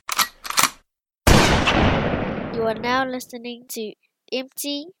You are now listening to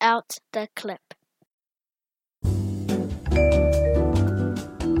Empty Out the Clip.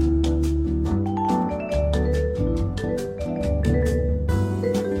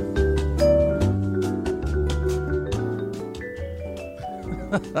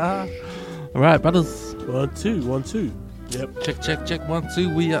 All right, brothers. 1, 2, 1, 2. Yep. Check. 1,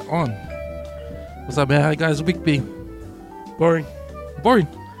 2. We are on. What's up, man? How you guys' week been? Boring. Boring.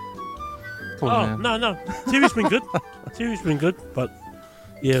 Come on, man. No. TV's been good. TV's been good, but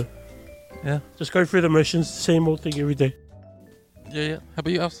yeah. Just go through the motions, same old thing every day. Yeah. How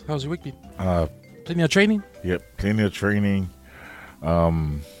about you, Alf? How's your week been? Plenty of training? Yep, plenty of training.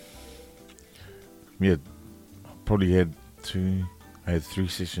 Probably had 2. I had 3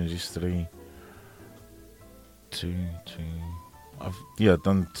 sessions yesterday. 2. I've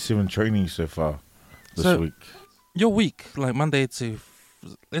done 7 trainings so far this week. Your week, like Monday to,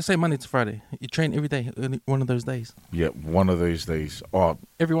 let's say Monday to Friday, you train every day, one of those days? Yep, one of those days.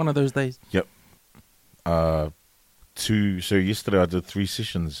 Every one of those days? Yep. 2. So yesterday I did 3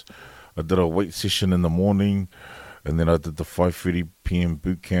 sessions. I did a weight session in the morning, and then I did the 5:30 p.m.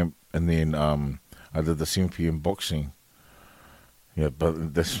 boot camp, and then I did the 7 p.m. boxing. Yeah,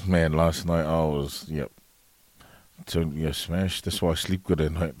 but this man last night I was smashed. That's why I sleep good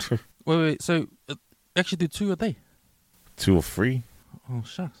at night. Wait. So actually do 2 a day? 2 or 3. Oh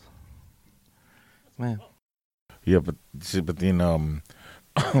shucks, man. Yeah, but then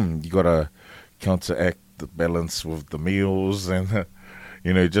you gotta counteract the balance with the meals and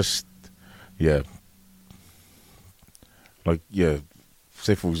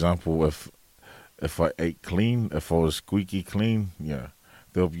say for example, if I ate clean, if I was squeaky clean,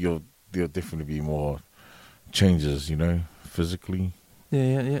 there'll definitely be more changes, physically.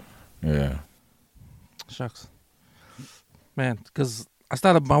 Yeah. Shucks, man. Because I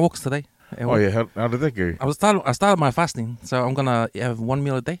started my walks today. Oh yeah, how did that go? I started my fasting, so I'm gonna have 1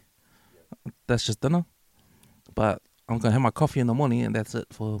 meal a day. That's just dinner, but I'm gonna have my coffee in the morning, and that's it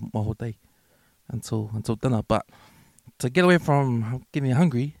for my whole day until dinner. But to get away from getting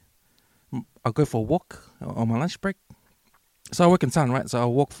hungry, I'll go for a walk on my lunch break. So I work in town, right? So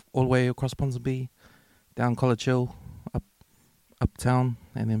I'll walk all the way across Ponsonby, down College Hill, uptown,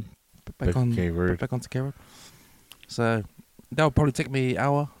 and then back onto K Road. So that would probably take me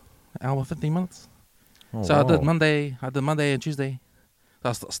hour 15 minutes. Oh, so wow. I did Monday and Tuesday. So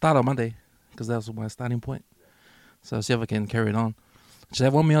I start on Monday because that was my starting point. So see if I can carry it on. Just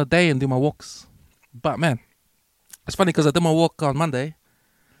have 1 meal a day and do my walks. But man, it's funny because I did my walk on Monday,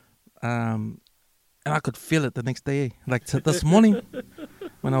 and I could feel it the next day. Like this morning,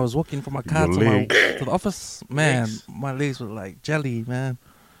 when I was walking from my car to the office, man, my legs were like jelly, man.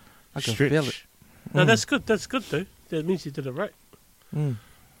 I could feel it. No, that's good. That's good though. That means you did it right.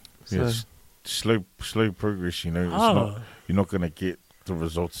 Yes, slow progress. It's not, you're not gonna get the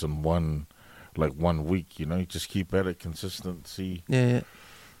results in one week. Just keep at it, consistency. Yeah.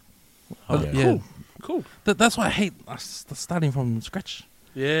 Cool. That's why I hate starting from scratch.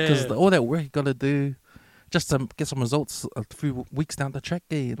 Yeah. Because all that work you gotta do just to get some results a few weeks down the track.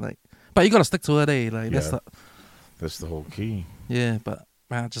 But you gotta stick to it. That's the whole key. Yeah, but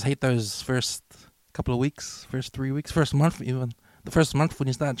man, I just hate those first couple of weeks, first 3 weeks, first month even. The first month when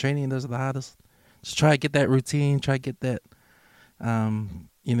you start training, those are the hardest. Just try to get that routine, try to get that,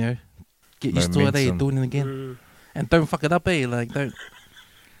 get used to it, doing it again. And don't fuck it up, don't.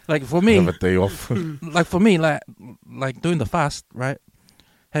 Like for me, have a day off. like for me, like doing the fast, right?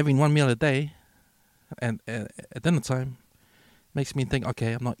 Having 1 meal a day, and at dinner time, makes me think,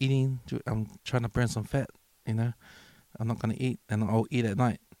 okay, I'm not eating. I'm trying to burn some fat. I'm not gonna eat, and I'll eat at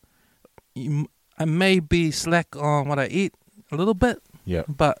night. I may be slack on what I eat a little bit. Yeah.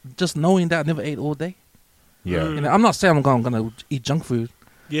 But just knowing that I never ate all day. Yeah. I'm not saying I'm gonna eat junk food.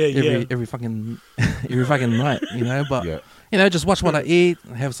 Yeah. Every fucking night. But just watch what I eat.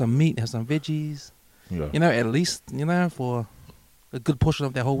 Have some meat. Have some veggies. Yeah. At least for a good portion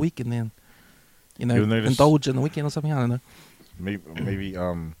of that whole week, and then indulge in the weekend or something. I don't know. Maybe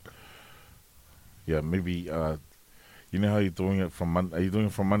how you're doing it from Monday? Are you doing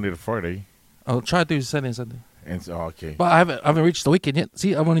it from Monday to Friday? I'll try to do Saturday and Sunday. Okay. But I haven't reached the weekend yet.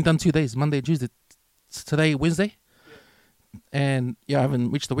 See, I've only done 2 days, Monday, Tuesday, today, Wednesday. And I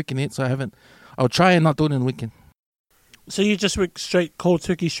haven't reached the weekend yet, so I'll try and not do it in the weekend. So you just went cold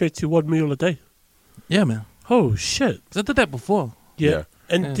turkey straight to 1 meal a day? Yeah, man. Oh, shit. 'Cause I did that before. Yeah.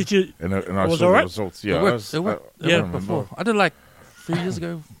 And did you... And I was saw all the right? results. Yeah. It worked before. I did like 3 years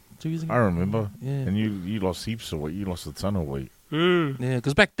ago, 2 years ago. I remember. Yeah. And you lost heaps of weight. You lost a ton of weight. Yeah,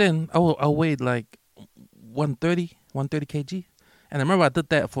 because back then I weighed like 130 kg, And I remember I did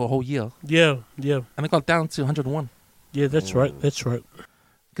that for a whole year. Yeah. And I got down to 101. Yeah, that's right. That's right.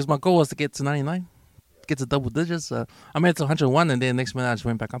 Because my goal was to get to 99. Get to double digits. I made it to 101, and then next minute I just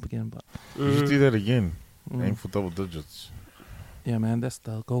went back up again. But You should do that again. Aim for double digits. yeah, man, that's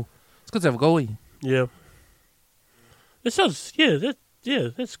the goal. It's good to have a goal. Yeah. It sounds,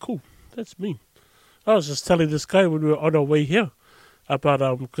 that's cool. That's me. I was just telling this guy when we were on our way here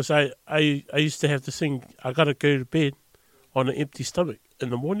about, because I used to have this thing, I got to go to bed on an empty stomach in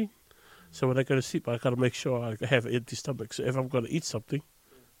the morning. So when I go to sleep, I got to make sure I have an empty stomach. So if I'm going to eat something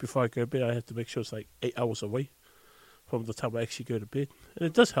before I go to bed, I have to make sure it's like 8 hours away from the time I actually go to bed. And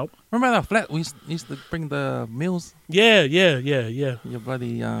it does help. Remember that flat? We used to bring the meals. Yeah. Your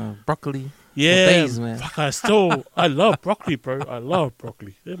bloody broccoli. Yeah, days, man. Fuck, I love broccoli, bro. I love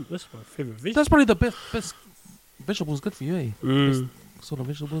broccoli. That's my favorite vegetable. That's probably the best vegetables good for you, eh? Best sort of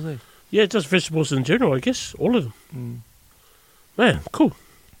vegetables, eh? Yeah, just vegetables in general, I guess. All of them. Man, cool.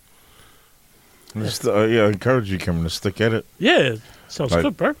 I encourage you, Cameron, to stick at it. Yeah, sounds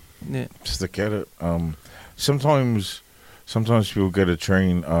good, bro. Yeah. Stick at it. Sometimes people get a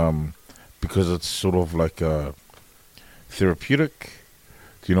train because it's sort of like therapeutic.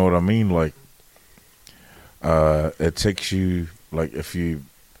 Do you know what I mean? Like, it takes you, like, if you,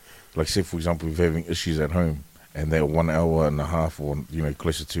 like, say, for example, if you're having issues at home and they're 1 hour and a half or,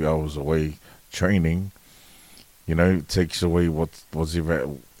 close to 2 hours away training, it takes away what's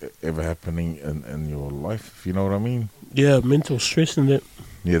ever happening in your life, if you know what I mean? Yeah, mental stress and that.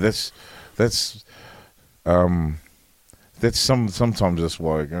 Yeah, that's sometimes that's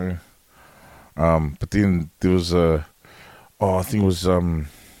why I go. But then there was I think it was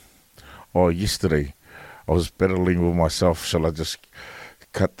yesterday I was battling with myself. Shall I just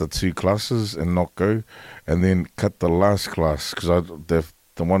cut the 2 classes and not go, and then cut the last class because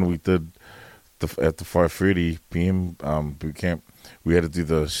the one we did at the 5:30 p.m. Boot camp, we had to do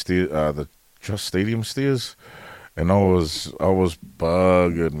the Trust Stadium stairs, and I was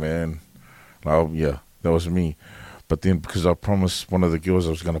buggered, man. That was me. But then because I promised one of the girls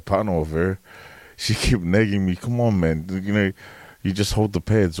I was going to partner with her, she kept nagging me, come on, man, you just hold the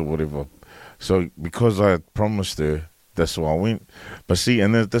pads or whatever. So because I had promised her, that's why I went. But see,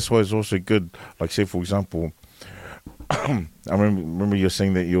 and that's why it's also good, like say, for example, I remember you're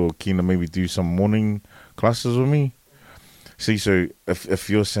saying that you're keen to maybe do some morning classes with me. See, so if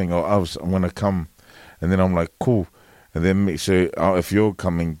you're saying, I'm going to come, and then I'm like, cool. And then if you're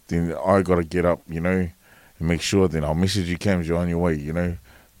coming, then I got to get up, and make sure, then I'll message you, Cams, you're on your way,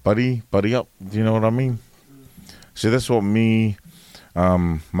 buddy up. Do you know what I mean? So that's what me,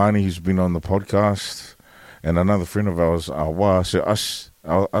 Marnie, who's been on the podcast, and another friend of ours, so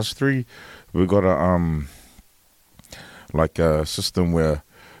us 3, we got a system where,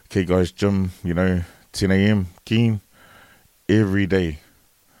 okay guys, gym, 10 a.m, keen, every day,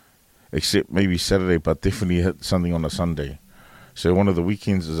 except maybe Saturday, but definitely hit something on a Sunday. So one of the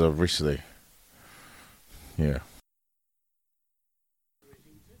weekends is a rest day. Yeah.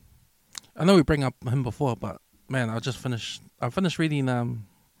 I know we bring up him before, but man, I finished reading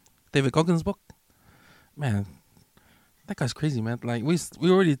David Goggins' book. Man, that guy's crazy, man. Like we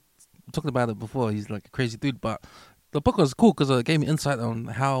already talked about it before. He's like a crazy dude, but the book was cool because it gave me insight on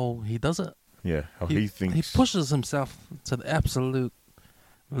how he does it. Yeah, how he thinks. He pushes himself to the absolute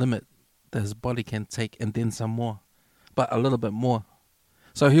limit that his body can take, and then some more, but a little bit more.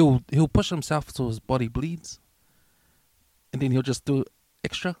 So he'll push himself till his body bleeds, and then he'll just do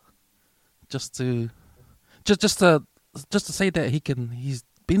extra, just to say that he's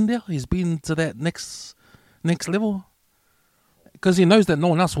been there. He's been to that next level, because he knows that no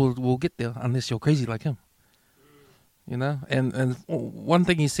one else will get there unless you're crazy like him. And one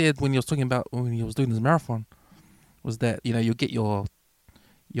thing he said when he was talking about when he was doing his marathon was that you get your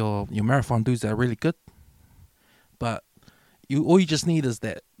marathon dudes that are really good, but all you just need is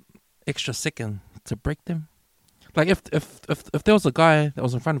that extra second to break them. Like if there was a guy that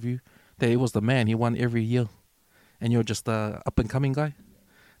was in front of you that he was the man, he won every year, and you're just a up and coming guy,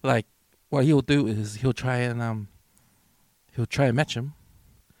 like what he'll do is he'll try and match him,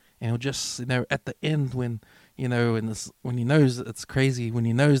 and he'll just at the end when when he knows it's crazy, when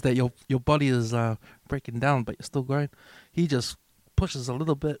he knows that your body is breaking down but you're still growing, he just pushes a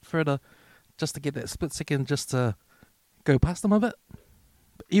little bit further just to get that split second, just to go past him a bit,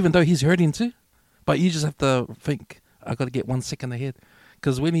 even though he's hurting too. But you just have to think, I got to get 1 second ahead,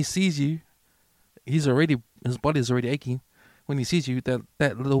 because when he sees you, his body is already aching. When he sees you,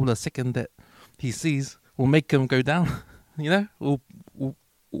 that little second that he sees will make him go down. Will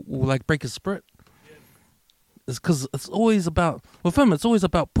like break his spirit. It's because it's always about, with him, it's always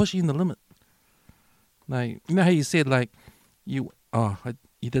about pushing the limit. Like, how you said, like,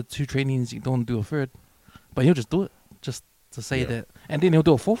 you did 2 trainings, you don't do a third, but he'll just do it just to say Yeah. that, and then he'll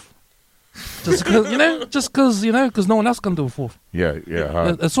do a fourth, just because no one else can do a fourth. Yeah,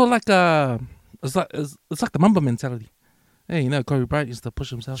 hard. It's sort of like it's like the Mamba mentality. Hey, Kobe Bryant used to push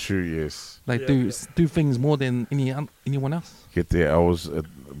himself, True, yes. like do things more than anyone else. Get there hours at,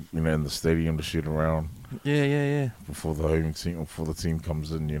 in the stadium to shoot around Yeah. before the home team, before the team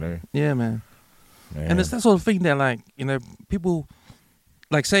comes in, Yeah, man. Man. And it's that sort of thing that, like, people,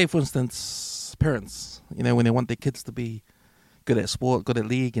 like, say, for instance, parents, when they want their kids to be good at sport, good at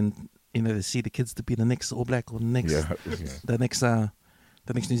league, and, they see the kids to be the next All Black or the next, the next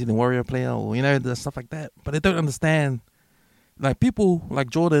New Zealand Warrior player, or, the stuff like that. But they don't understand, like, people like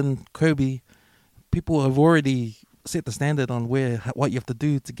Jordan, Kobe, people have already set the standard on what you have to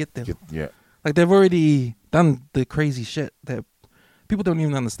do to get there. Yeah. Like, they've already done the crazy shit that people don't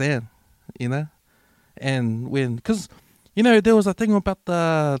even understand, And because, there was a thing about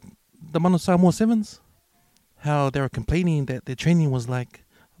the Manu Samoa Sevens, how they were complaining that their training was like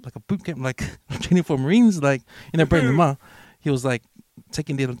a boot camp, like training for Marines, like, Brandon Ma, he was like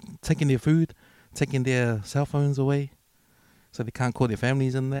taking their food, taking their cell phones away, so they can't call their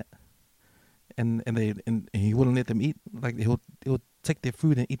families and that, and he wouldn't let them eat, like he'll take their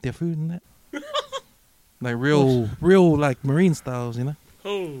food and eat their food and that, like real like Marine styles,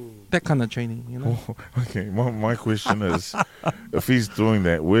 that kind of training, Oh, okay, my question is, if he's doing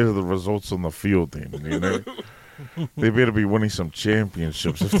that, where are the results on the field then, They better be winning some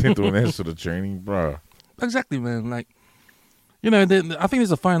championships if they're doing that sort of training, bro. Exactly, man. Like, I think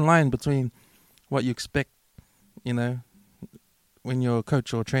there's a fine line between what you expect, when you're a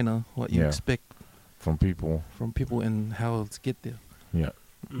coach or a trainer, what you expect from people and how to get there. Yeah.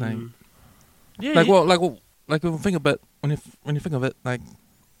 Like, Yeah. like when you think of it, like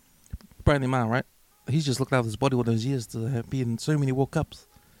Brian Ma, right? He's just looked out his body all those years to be in so many World Cups.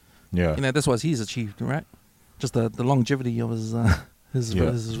 Yeah. That's what he's achieved, right? Just the longevity of his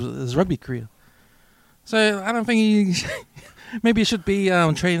rugby career. So I don't think he maybe it should be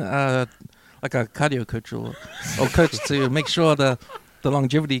train like a cardio coach or coach to make sure the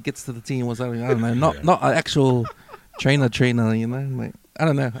longevity gets to the team or something. I don't know, not an actual trainer. Like I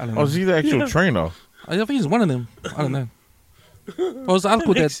don't know. Oh, is he the actual trainer? I think he's one of them. I don't know. What was the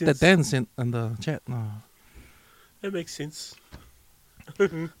article that Dan sent in the chat? No. That makes sense.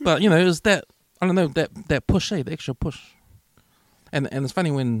 But it's that, I don't know, that push, the extra push. And it's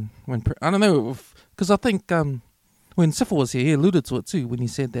funny when I don't know, because I think when Siffle was here, he alluded to it too when he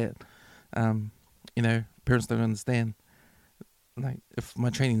said that, parents don't understand. Like, if my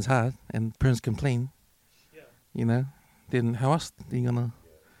training's hard and parents complain, then how else are you gonna?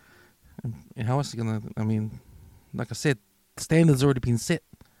 And how else are you gonna? I mean, like I said, standards already been set.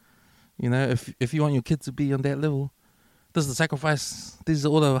 If you want your kids to be on that level, this is the sacrifice. These are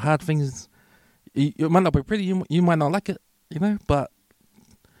all the hard things. It might not be pretty. You might not like it, but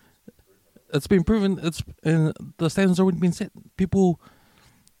it's been proven. The standards already been set.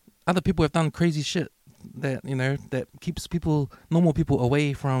 Other people have done crazy shit that that keeps normal people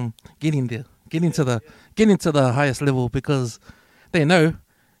away from getting there, getting to the highest level, because they know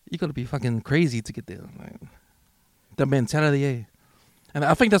you got to be fucking crazy to get there. Like, the mentality, yeah. And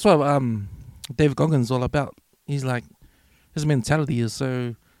I think that's what David Goggins is all about. He's like, his mentality is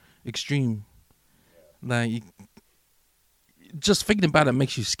so extreme. Like, just thinking about it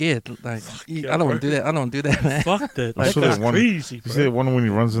makes you scared. Like, I don't want to do that. I don't want to do that, man. Fuck that. I saw that one. Crazy, You bro. see that one when he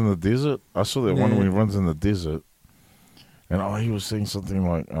runs in the desert? I saw that one when he runs in the desert. And he was saying something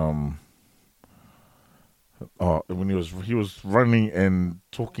like, when he was running and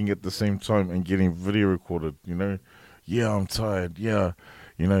talking at the same time and getting video recorded, yeah, I'm tired, yeah,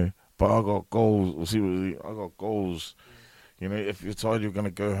 but I got goals. I got goals. If you're tired, you're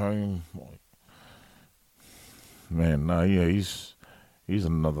gonna go home. Man, he's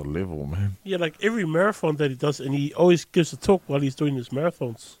another level, man. Yeah, like every marathon that he does, and he always gives a talk while he's doing his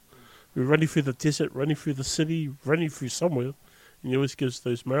marathons. We're running through the desert, running through the city, running through somewhere, and he always gives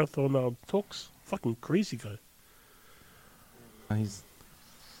those marathon talks. Fucking crazy guy. He's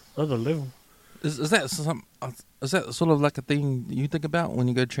Another level. is that sort of like a thing you think about when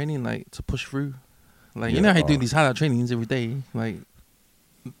you go training, like to push through? Like, how you do these hard trainings every day. Like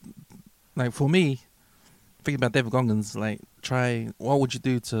for me, thinking about David Goggins, like, what would you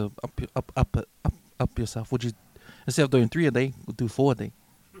do to up yourself? Would you, instead of doing 3 a day, do 4 a day?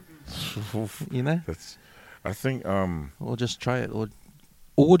 I think or just try it, or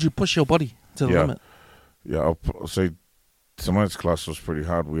would you push your body to the limit? Yeah, I'll say tonight's class was pretty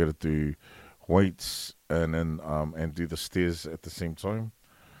hard. We had to do weights and then and do the stairs at the same time.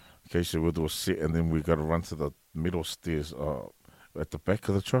 Okay, so we'll do a set and then we got to run to the middle stairs. at the back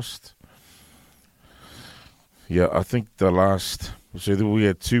of the trust. Yeah, I think the last. So we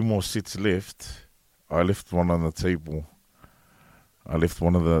had 2 more sets left. I left one on the table. I left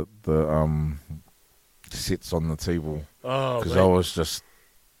one of the sets on the table Oh, because mate. I was just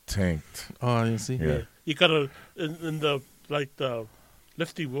tanked. Oh, you see. Yeah. You gotta in the the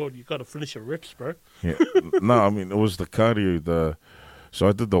lifting world. You gotta finish your reps, bro. Yeah. No, I mean it was the cardio. So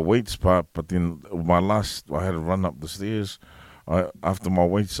I did the weights part, but then I had to run up the stairs. After my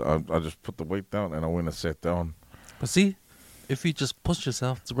weights, I just put the weight down and I went and sat down. But see, if you just push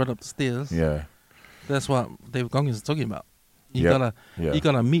yourself to run up the stairs, Yeah. that's what David Goggins is talking about. Yeah. You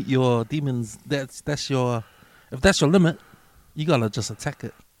gotta meet your demons. That's your, if that's your limit, you gotta just attack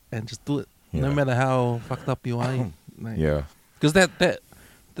it and just do it, no Yeah. matter how fucked up you are. Like, Yeah. because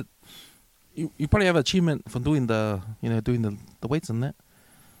you probably have achievement for doing the weights and that,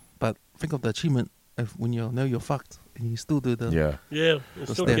 but think of the achievement when you know you're fucked and you still do the Yeah. Yeah, you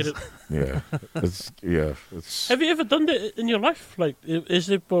The still stairs. get it. It's Have you ever done that in your life? Like, is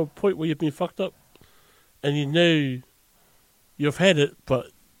there a point where you've been fucked up and you know you've had it,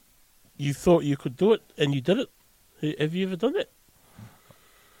 but you thought you could do it and you did it? Have you ever done that?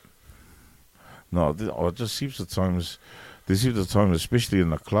 No, just heaps of times. There's heaps of times, especially in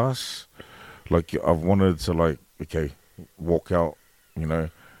the class, like I've wanted to walk out, and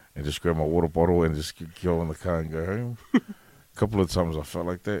just grab my water bottle and just go in the car and go home. A couple of times I felt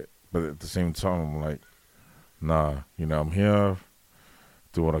like that, but at the same time I'm like, nah, I'm here,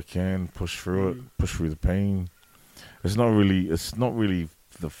 do what I can, push through it, push through the pain. It's not really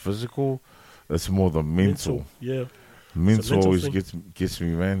the physical, it's more the mental. Yeah. Mental always thing. gets me,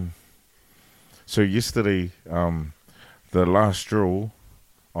 man. So yesterday, the last drill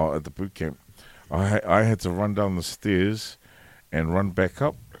at the boot camp, I had to run down the stairs and run back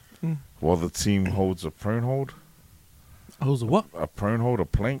up while the team holds a prone hold. Holds a what? A prone hold, a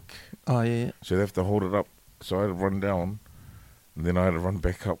plank. Oh yeah. So they have to hold it up. So I had to run down, and then I had to run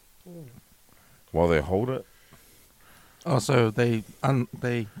back up while they hold it. Oh, so they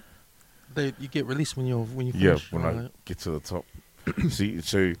you get released when you Yeah, finish. when I get to the top. See,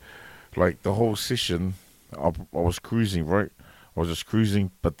 so like the whole session, I was cruising, right? I was just cruising,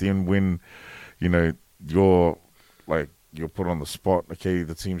 but then when, you're put on the spot, okay,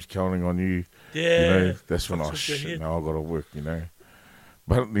 the team's counting on you, Yeah. that's when Fucks with your head. now I got to work,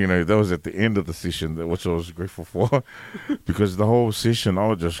 But, that was at the end of the session, which I was grateful for, because the whole session, I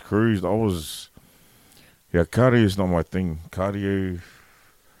was just cruised. Cardio is not my thing. Cardio,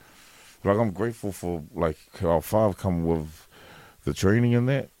 I'm grateful for, how far I've come with the training and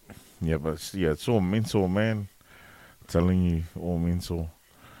that. Yeah, but, it's all mental, man. I'm telling you, all mental.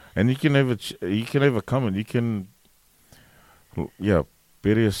 And you can overcome it. You can,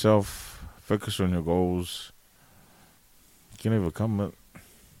 better yourself, focus on your goals. You can overcome it.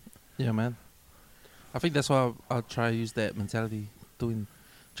 Yeah, man. I think that's why I'll try to use that mentality, trying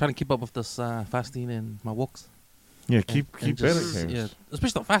to keep up with this fasting and my walks. Yeah, keep and at just- it, James. Yeah,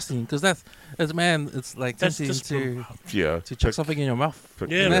 especially not fasting, because it's like That's tempting discipline. to chuck something in your mouth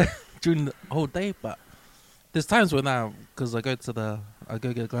Yeah, you know, man. during the whole day. But there's times when because I go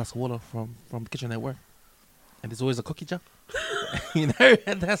get a glass of water from the kitchen at work, and there's always a cookie jar, and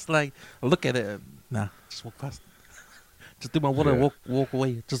that's like I look at it, and, nah, just walk past. Just do my water, Yeah. walk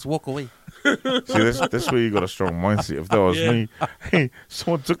away. Just walk away. See, that's where you got a strong mindset. If that was Yeah. me, hey,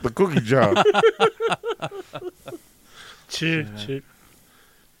 someone took the cookie jar. Cheer, Yeah. cheer.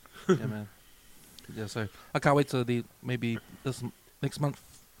 Yeah, man. Yeah, so I can't wait till maybe this next month,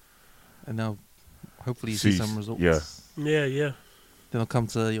 and now hopefully see See, some results. yeah. Yeah. Then I'll come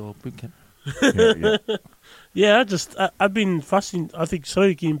to your boot camp. Yeah. Yeah, I've been fasting. I think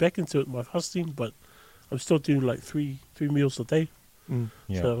slowly getting back into it, my fasting, but I'm still doing like three meals a day.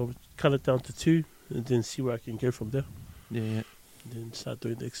 Yeah. So I'll cut it down to 2 and then see where I can go from there. Yeah. And then start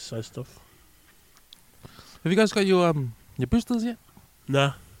doing the exercise stuff. Have you guys got your boosters yet?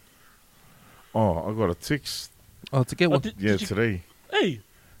 Nah. Oh, I got a text. Oh, to get one. Did you, Today hey,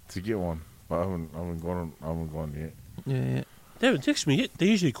 to get one, but I haven't gone yet. Yeah. they haven't texted me yet. They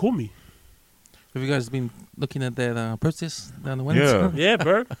usually call me. Have you guys been looking at that process down the Wednesday? Yeah. Yeah,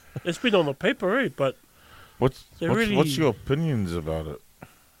 bro. It's been on the paper, eh? But What's really- what's your opinions about it?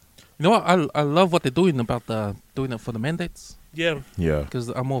 You know what? I love what they're doing about doing it for the mandates, yeah, Yeah. because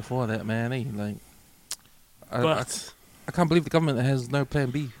I'm all for that, man. Like, but I can't believe the government has no plan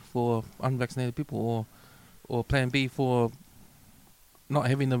B for unvaccinated people, or plan B for not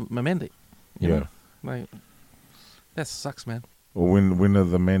having a mandate. You Yeah. know? Like, that sucks, man. Or when are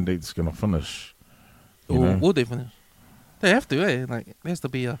the mandates gonna finish? You know? Will they finish? They have to, eh? Like, there has to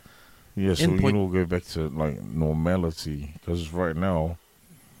be a Yeah, so we endpoint. can all go back to like normality because right now,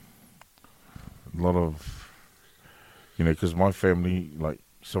 a lot of because my family, like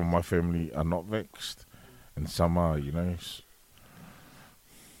some of my family, are not vexed, and some are.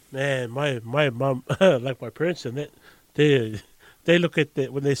 Man, my mum, like my parents and that, they look at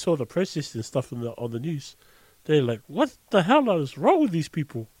that when they saw the protest and stuff on the news. They're like, "What the hell is wrong with these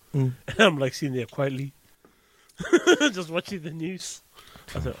people?" Mm. And I'm like sitting there quietly, just watching the news.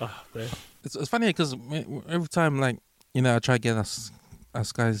 I was like, "Oh man." It's funny because every time, like, I try to get us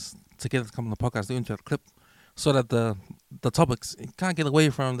guys together to come on the podcast, do into a clip so that the topics, you can't get away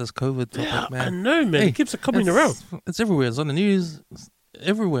from this COVID topic, Yeah, I man. know, man. Hey, It keeps coming it's, around. It's everywhere. It's on the news. It's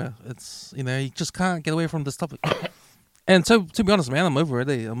everywhere. It's, you just can't get away from this topic. And so, to be honest, man, I'm over it.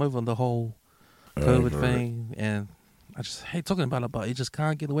 I'm over the whole COVID thing. And I just hate talking about it, but you just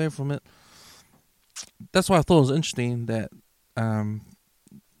can't get away from it. That's why I thought it was interesting that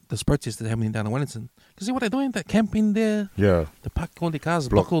this protest that's happening down in Wellington. Because see what they're doing? They're camping there. Yeah. They park all the cars,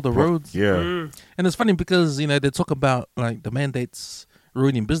 block all the roads. Yeah. Mm. And it's funny because, they talk about like the mandates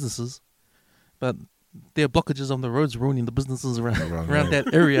ruining businesses, but there are blockages on the roads ruining the businesses around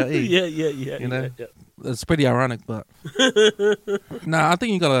that area. Eh? Yeah. know? Yeah. It's pretty ironic, but I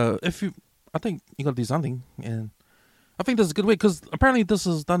think you gotta do something, and I think this is a good way because apparently this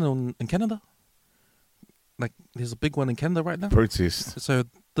is done in Canada. Like there's a big one in Canada right now. Protest. So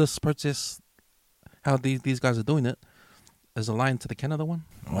this protest, how these guys are doing it, is aligned to the Canada one.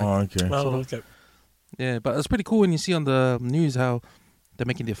 Oh, okay. Well, okay. Yeah, but it's pretty cool when you see on the news how they're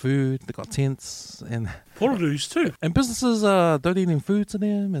making their food. They got tents and Portaloos too. and businesses are donating food to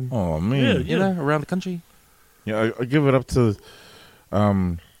them and Oh man. Yeah. around the country. Yeah, I give it up to.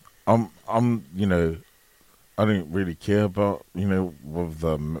 I'm I don't really care about with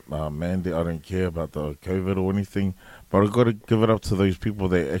the mandate. I don't care about the COVID or anything. But I got to give it up to those people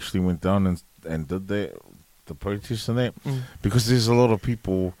that actually went down and did that, the protests and that, because there's a lot of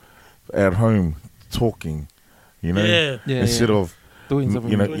people at home talking, Yeah. instead of Doing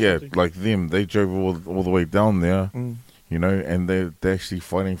something. Doing something. like them. They drove all the way down there, Mm. and they're actually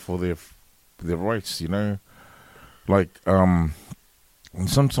fighting for their rights, like and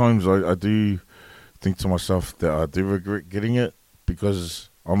sometimes I do think to myself that I do regret getting it because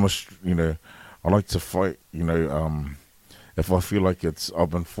I like to fight, if I feel like I've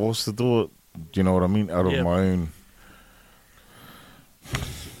been forced to do it, do you know what I mean, out of Yeah. my own.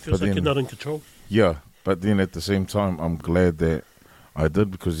 Feels But like you're then- not in control. Yeah, but then at the same time, I'm glad that I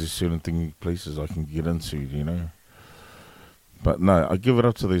did because there's certain places I can get into, But no, I give it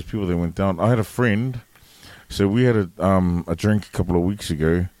up to those people that went down. I had a friend, so we had a drink a couple of weeks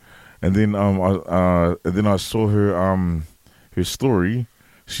ago, and then I saw her story.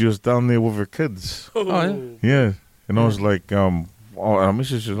 She was down there with her kids. yeah? Yeah, and I was like, I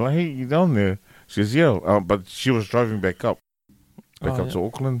messaged her like, "Hey, you down there?" She says, "Yeah," but she was driving back up to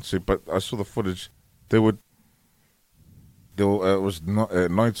Auckland. So, but I saw the footage. They were. It was not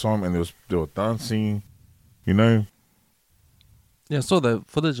at night time, and they were dancing. Yeah, I saw the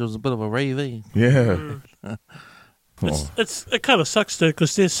footage. It was a bit of a rave. Eh? Yeah. It kind of sucks though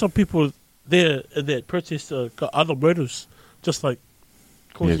because there's some people there in that protest got other motives, just like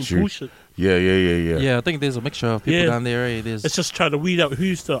causing true. bullshit. Yeah. Yeah, I think there's a mixture of people Yeah. down there. Eh? There's, It's just trying to weed out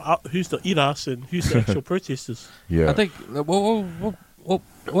who's the eat ass and who's the actual protesters. Yeah. I think. Well,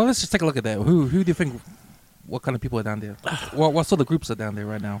 let's just take a look at that. Who do you think? What kind of people are down there? What sort of groups are down there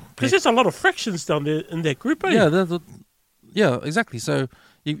right now? Because there's a lot of fractions down there in that group. Eh? Yeah, yeah, exactly. So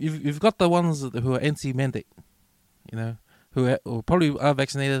you've got the ones who are anti-mandate, who probably are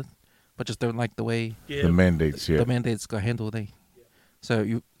vaccinated, but just don't like the way Yeah. the mandates. Yeah. the mandates got handled. Eh? So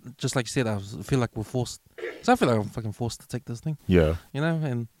you just like you said, I feel like we're forced. So I feel like I'm fucking forced to take this thing, Yeah.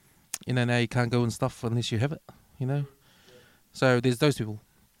 and now you can't go and stuff unless you have it, So there's those people.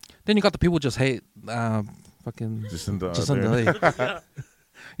 Then you got the people just hate fucking Just in the eh?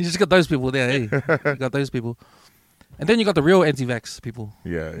 You just got those people there, eh? You got those people. And then you got the real anti-vax people,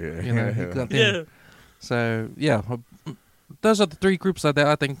 Yeah. you got them. Yeah. So, yeah, those are the three groups that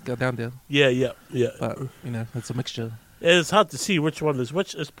I think are down there. Yeah. But, it's a mixture. It's hard to see which one is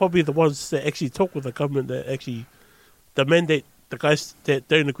which. It's probably the ones that actually talk with the government that actually the mandate, the guys that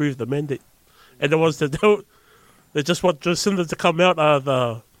don't agree with the mandate, and the ones that don't. They just want Jacinda to come out are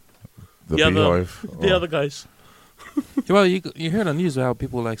the beehive. other guys. Well, you hear on the news how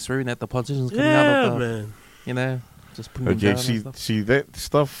people like swearing at the politicians coming Yeah, out of the, man. just putting them Okay, down and stuff. see that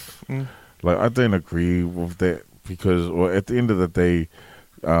stuff. Mm. Like I don't agree with that because, at the end of the day,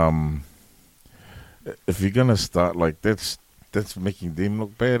 if you're gonna start like that's making them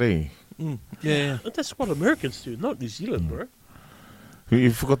look bad, eh? Yeah. But that's what Americans do, not New Zealand, bro.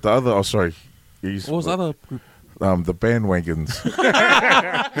 You forgot the other. Oh, sorry. What was the other group? The bandwagons.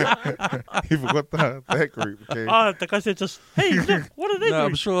 You forgot that group. Okay. Oh, the guy said just, hey, look, what are they No,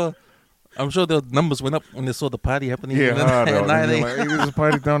 doing? I'm sure the numbers went up when they saw the party happening. Yeah, and then hard. at night, And they're like, hey, there's a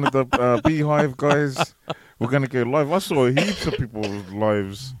party down at the Beehive, guys. We're gonna go live. I saw heaps of people's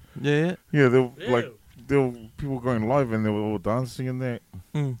lives. yeah. Yeah, they were Yeah. like there were people going live and they were all dancing in there.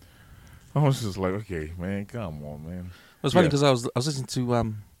 Mm. I was just like, okay, man, come on, man. It was funny Yeah. because I was listening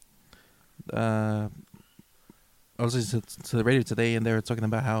to I was listening to the radio today, and they were talking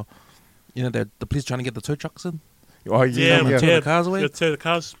about how, you know, the police trying to get the tow trucks in, Oh yeah, come yeah. and turn the cars away, Yeah, tear the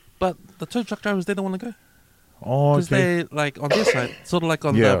cars. but the tow truck drivers, they don't want to go Oh, because okay. they like on their side, sort of like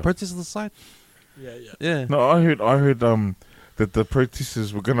on Yeah. the protesters' side. Yeah, yeah. Yeah. No, I heard that the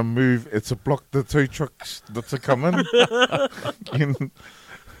protesters were gonna move it to block the tow trucks not to come in.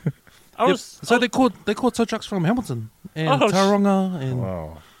 I was, So they caught tow trucks from Hamilton and Oh, Tauranga and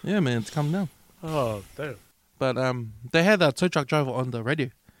Wow. yeah, man, to come down. oh, damn. But they had a tow truck driver on the radio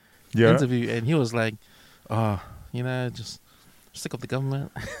Yeah. interview, and he was like, "Oh, you know, just sick of the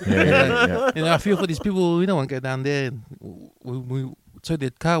government. Yeah, yeah. You know, I feel for these people. We don't want to go down there and we tow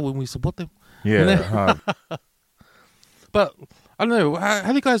their car when we support them." Yeah, hard. But I don't know. How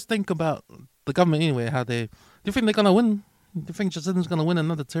do you guys think about the government anyway? Do you think they're gonna win? Do you think Jacinda's gonna win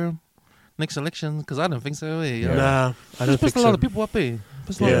another term next election? Because I don't think so. Yeah. Nah, I don't It's pissed think a lot so. of people off.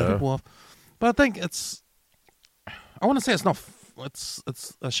 Pissed a lot of Yeah. people off. But I think I want to say it's not. It's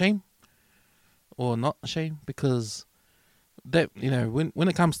a shame, or not a shame, because that, you know, when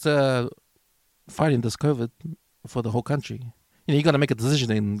it comes to fighting this COVID for the whole country, you know, you got to make a decision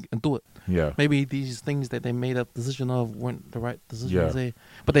and do it. Yeah. Maybe these things that they made a decision of weren't the right decisions, Yeah.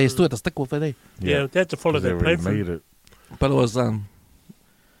 but they still had to stick with it. Yeah, they had to follow 'Cause they their already plan for made it. But it was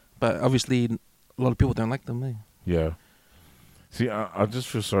but obviously a lot of people don't like them. Yeah. See, I just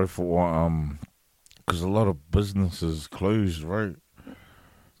feel sorry for because a lot of businesses closed, right?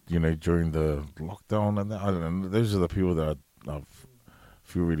 You know, during the lockdown and that. I don't know. Those are the people that I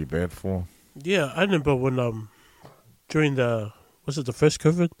feel really bad for. Yeah, I remember when during the first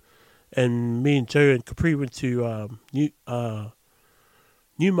COVID, and me and Joe and Capri went to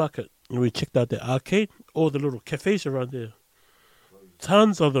Newmarket and we checked out the arcade, all the little cafes around there.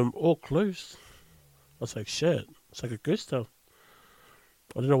 Tons of them all closed. I was like, shit, it's like a ghost town.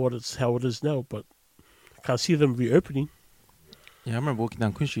 I don't know how it is now, but I can't see them reopening. Yeah, I remember walking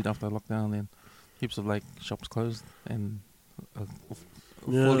down Queen Street after lockdown, and heaps of like shops closed and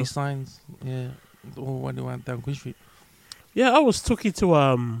 40 signs. Yeah, all went down Queen Street. Yeah, I was talking to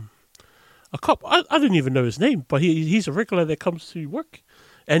a cop. I didn't even know his name, but he's a regular that comes to work,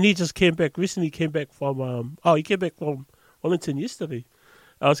 and he just came back recently. He came back from Wellington yesterday.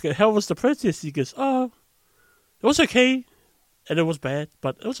 I was going, how was the protest? He goes, oh, it was okay, and it was bad,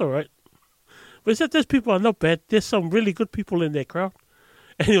 but it was all right. But he said those people are not bad. There's some really good people in their crowd.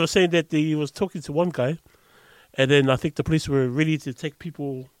 And he was saying that he was talking to one guy, and then I think the police were ready to take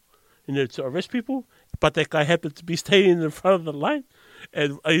people, you know, to arrest people, but that guy happened to be standing in front of the line,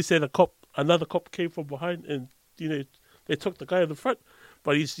 and he said another cop came from behind, and you know, they took the guy in the front,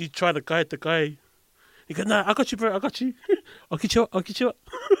 but he tried to guide the guy. He goes, "Nah, I got you, bro. I got you. I'll get you up.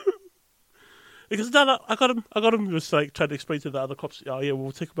 He goes, "No, I got him. He was like trying to explain to the other cops, "Oh yeah,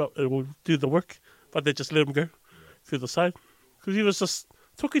 we'll take him out and we'll do the work," but they just let him go through the side because he was just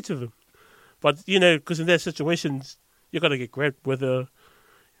talking to them. But you know, because in their situations, you're gonna get grabbed whether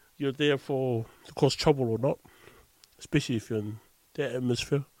you're there to cause trouble or not, especially if you're in that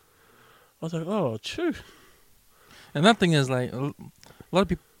atmosphere. I was like, oh, true. And that thing is like a lot of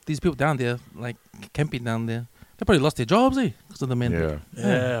people. These people down there, like camping down there, they probably lost their jobs, because of the man. Yeah.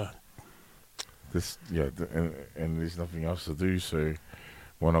 Yeah. And there's nothing else to do, so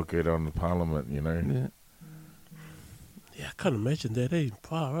why not go down to Parliament, you know? Yeah. Yeah, I can't imagine that, eh?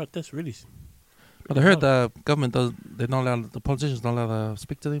 Wow, right, that's really... But I heard the government they're not allowed, the politicians not allowed to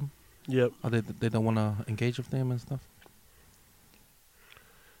speak to them. Yeah. Or they don't want to engage with them and stuff.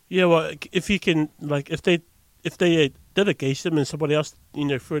 Yeah, well, if you can, like, if they did engage them and somebody else, you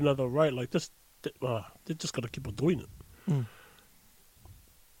know, for another right like this, they just got to keep on doing it. Mm.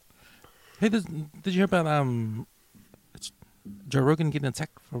 Hey, did you hear about Joe Rogan getting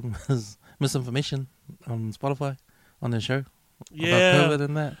attacked from his misinformation on Spotify on his show? Yeah. About COVID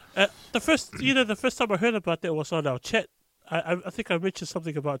and that. The first time I heard about that was on our chat. I think I mentioned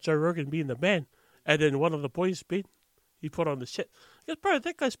something about Joe Rogan being the man, and then one of the boys, Ben, he put on the chat. He goes, bro,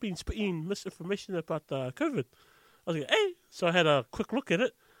 that guy's been spitting misinformation about COVID. I was like, hey. So I had a quick look at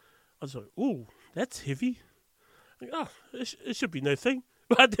it. I was like, ooh, that's heavy. Like, oh, it should be no thing.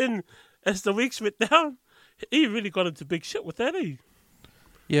 But then, as the weeks went down, he really got into big shit with that, eh?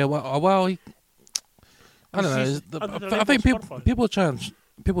 Yeah, well, I don't know. He's it's under the I label think of Spotify.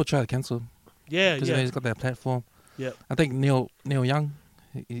 people try to cancel him Yeah, because yeah, he's got that platform. yeah. I think Neil Young,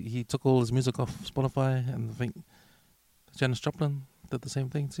 he took all his music off Spotify, and I think Janis Joplin did the same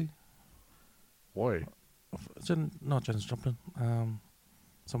thing too. Why? Not Janis Joplin,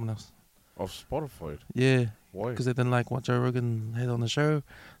 someone else. Off Spotify. Yeah, Why? because they didn't like what Joe Rogan had on the show,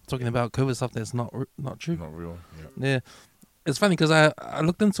 talking about COVID stuff that's not true. Not real. Yeah. Yeah, it's funny because I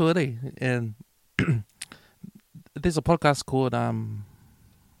looked into it, and there's a podcast called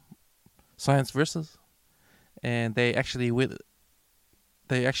Science Versus, and they actually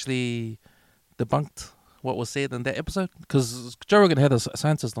debunked what was said in that episode because Joe Rogan had a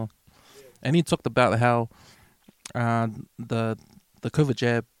scientist on, and he talked about how the COVID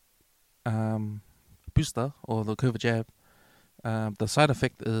jab booster or the COVID jab, the side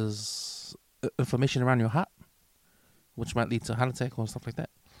effect is inflammation around your heart, which might lead to a heart attack or stuff like that.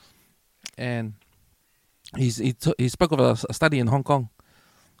 And he spoke of a study in Hong Kong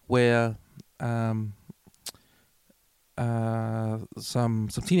where some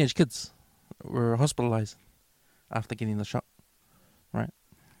teenage kids were hospitalized after getting the shot, right?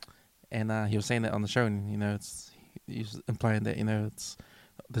 And he was saying that on the show, and he's implying that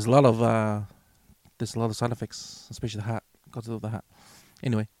there's a lot of side effects, especially the heart, because of the heart.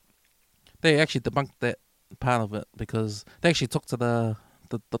 Anyway, they actually debunked that part of it because they actually talked to the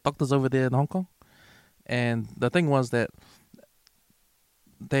doctors over there in Hong Kong, and the thing was that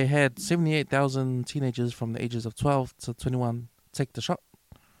they had 78,000 teenagers from the ages of 12 to 21 take the shot,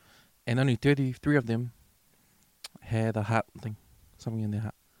 and only 33 of them had a heart thing, something in their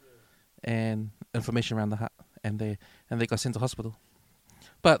heart, and inflammation around the heart, and they got sent to hospital.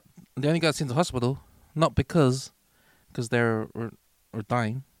 But they only got sent to hospital not because they were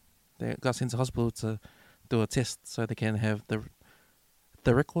dying. They got sent to hospital to do a test so they can have the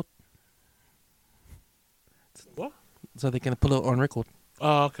record. What? So they can put it on record.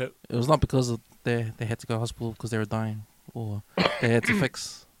 Oh, okay. It was not because they had to go to hospital because they were dying or they had to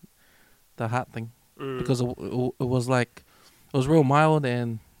fix the heart thing. Because it was real mild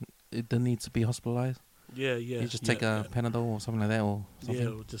and it didn't need to be hospitalized. Yeah. You just take a Panadol or something like that or something. Yeah,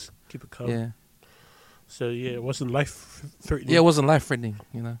 we'll just keep it calm. Yeah. So, yeah, it wasn't life-threatening. Yeah, it wasn't life-threatening,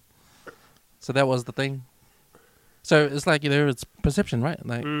 So that was the thing. So it's like, it's perception, right?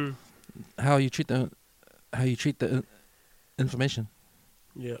 Like how you treat the information.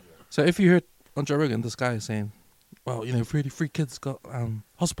 Yeah. So if you heard on Joe Rogan, this guy is saying, well, 33 kids got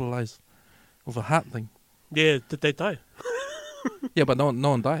hospitalized with a heart thing. Yeah, did they die? Yeah, but no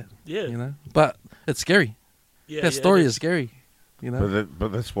one died. Yeah. But it's scary. Yeah, That story is scary.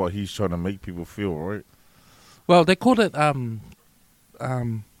 But that's what he's trying to make people feel, right? Well, they called it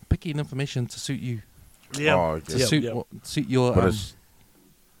picking information to suit you. Yeah. Oh, okay. To suit your But it's,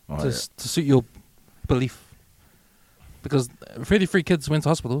 to suit your belief. Because 33 kids went to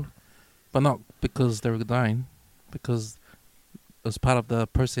hospital, but not because they were dying, because it was part of the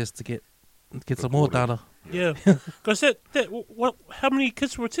process to get some more data. Yeah. Because how many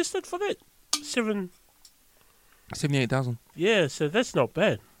kids were tested for that? 78,000. Yeah, so that's not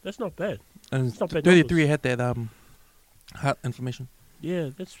bad. That's not bad. And It's not bad 33 had that heart information.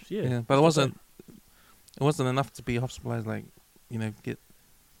 Yeah, Yeah, but it wasn't enough to be hospitalized, like, get,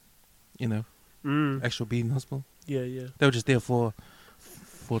 actual being in hospital. Yeah, yeah. They were just there for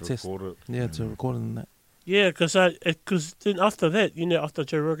test. record it. Yeah, to record it and that. Yeah, because then after that, after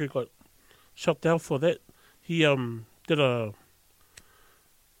Joe Rogan got shot down for that, he did an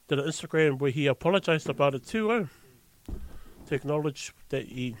Instagram where he apologized about it too, to acknowledge that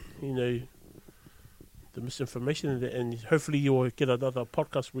he, the misinformation, and hopefully you will get another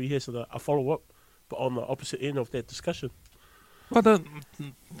podcast where he has a follow up, but on the opposite end of that discussion. Well,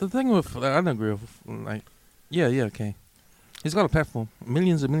 the thing with I don't agree with, like, yeah, okay. He's got a platform.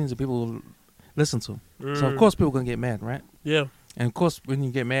 Millions and millions of people listen to him. So of course people are gonna get mad, right? Yeah. And of course when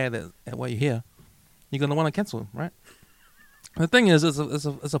you get mad at what you hear, you're gonna want to cancel him, right? The thing is, it's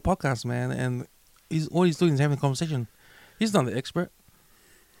a podcast, man, and all he's doing is having a conversation. He's not the expert.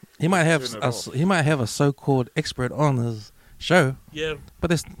 He might have a so-called expert on his show. Yeah.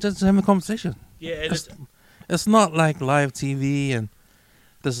 But it's just having a conversation. Yeah, and It's not like live TV and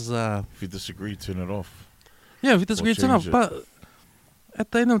this is If you disagree, turn it off. Yeah, if you disagree, turn off. change it. But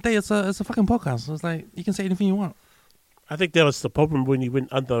at the end of the day, it's a fucking podcast. It's like you can say anything you want. I think that was the problem when he went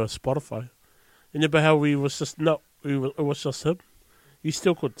under Spotify. Remember how it was just him? He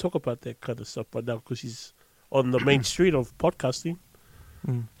still could talk about that kind of stuff, but now because he's on the main street of podcasting,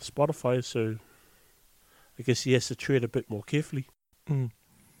 Spotify, so I guess he has to tread a bit more carefully.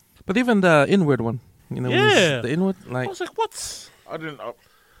 But even the inward one, Yeah. the inward, I like, was like, what? I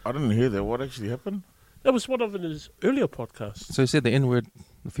didn't hear that. What actually happened? That was one of his earlier podcasts. So he said the N word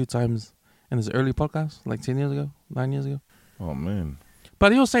a few times in his early podcast, like 10 years ago, 9 years ago. Oh man.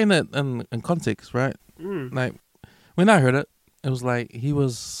 But he was saying that in context, right? Like, when I heard it, it was like he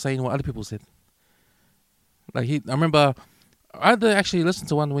was saying what other people said. Like, I remember, I had to actually listen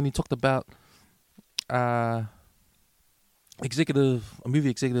to one when he talked about a movie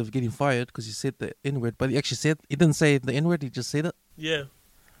executive getting fired because he said the N-word, but he didn't say the N-word, he just said it. Yeah.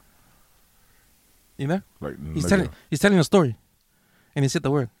 You know? Like He's telling a story, and he said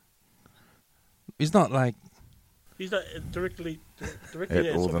the word. He's not like... He's not directly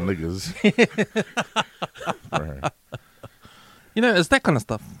at all the niggas. Right. You know, it's that kind of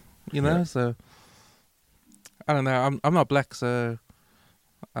stuff. You know, Yeah. so... I don't know, I'm not black, so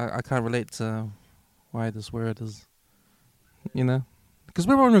I can't relate to why this word is, you know? Because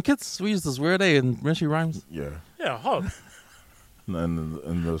when we were kids, we used this word, and nursery rhymes. Yeah. Yeah, hot.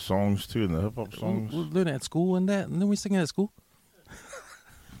 And the songs too, and the hip hop songs. We learned it at school and that, and then we sing it at school.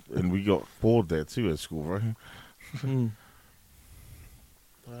 And we got bored there too at school, right? Wow,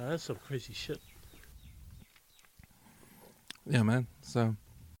 that's some crazy shit. Yeah, man. So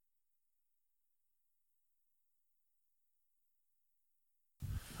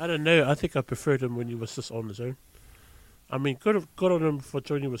I don't know. I think I preferred him when he was just on his own. I mean, good on him for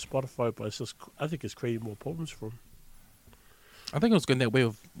joining with Spotify, but I think it's creating more problems for him. I think it was going that way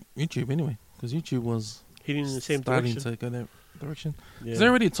with YouTube anyway, because YouTube was Heading in the same starting direction. to go that direction. Yeah. Because they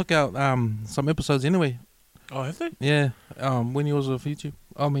already took out some episodes anyway. Oh, have they? Yeah, when he was with YouTube.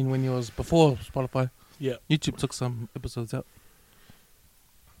 I mean, when he was before Spotify. Yeah. YouTube took some episodes out.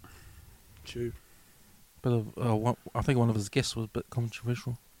 True. But I think one of his guests was a bit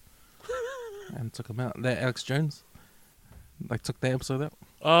controversial, and took him out. That Alex Jones, like, took that episode out.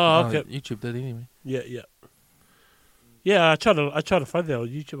 Oh, okay. YouTube did anyway. Yeah. Yeah, I tried to find that on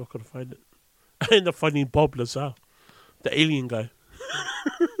YouTube. I couldn't find it. I ended up finding Bob Lazar, the alien guy.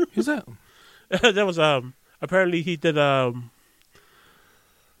 Who's that? That was apparently he did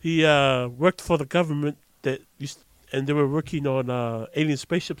he worked for the government and they were working on alien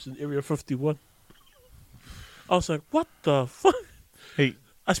spaceships in Area 51. I was like, what the fuck? Hey,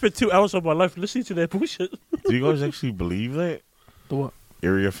 I spent 2 hours of my life listening to that bullshit. do you guys actually believe that? The what?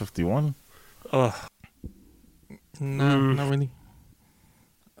 Area 51? No, not really.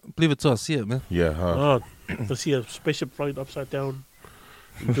 Believe it till I see it, man. Yeah, To see a spaceship flying upside down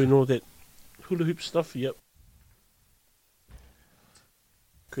and doing all that hula hoop stuff, yep.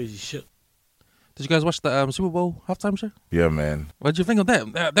 Crazy shit. Did you guys watch the Super Bowl halftime show? Yeah, man. What did you think of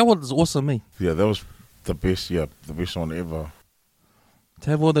that? That was awesome, me. Yeah, that was the best, the best one ever. To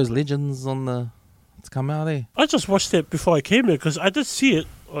have all those legends to come out there. I just watched it before I came here because I did see it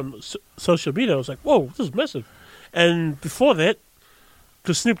on social media. I was like, whoa, this is massive. And before that,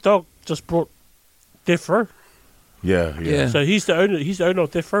 because Snoop Dogg just brought Death Row. Yeah. So he's the owner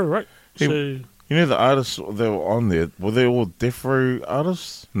of Death Row, right? Hey, So you know the artists that were on there, were they all Death Row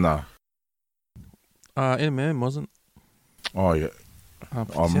artists? Nah. Eminem wasn't. Oh, yeah.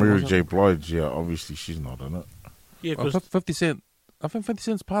 50 Oh, Cent Mary wasn't. J. Blige, yeah, obviously she's not in it. yeah, Oh, because 50 Cent. I think 50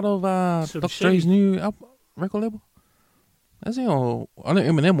 Cent's part of Some Dr. shady- Dre's new record label. Is he? Or I know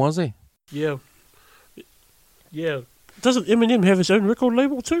Eminem was he? yeah. Doesn't Eminem have his own record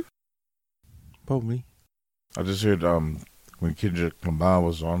label too? Probably. I just heard when Kendrick Lamar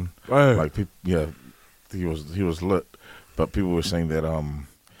was on, Oh, like he was lit, but people were saying that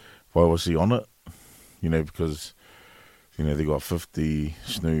why was he on it? You know, because they got 50,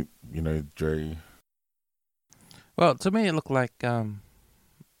 Snoop, Dre. Well, to me, it looked like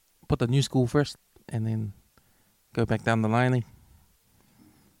put the new school first and then go back down the line.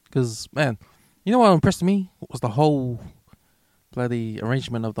 Because, man, you know what impressed me was the whole bloody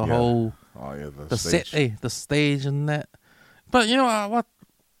arrangement of the whole Oh yeah, the stage. the stage and that. But you know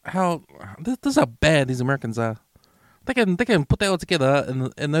this is how bad these Americans are. They can put that all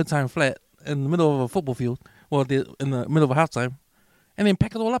together in no time flat in the middle of a football field, in the middle of a halftime, and then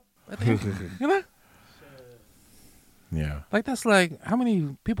pack it all up at the end. You know, Yeah. like that's like how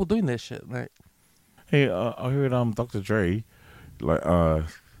many people doing that shit? Like, Hey, I heard Dr. Dre, like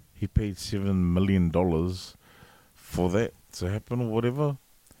he paid $7 million for that to happen or whatever,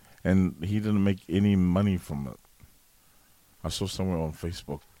 and he didn't make any money from it. I saw somewhere on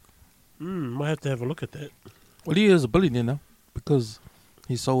Facebook. might have to have a look at that. well, he is a billionaire now because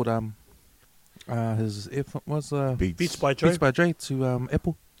he sold his Beats by Dre. Beats by Dre to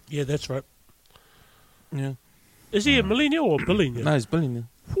Apple. Yeah, that's right. Yeah, Is he a millionaire or a billionaire? no, he's billionaire.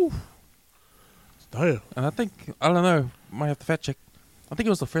 Damn. And I don't know, might have to fact check. I think he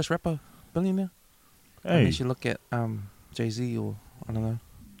was the first rapper billionaire. Hey, Unless you look at Jay-Z or I don't know.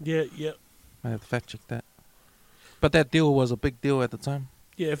 Yeah, yeah. I have to fact check that. But that deal was a big deal at the time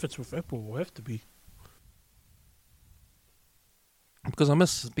Yeah, if it's with Apple, it will have to be. because I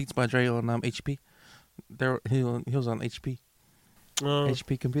miss Beats by Dre on HP. He was on HP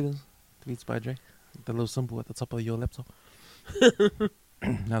HP computers. Beats by Dre, the little symbol at the top of your laptop.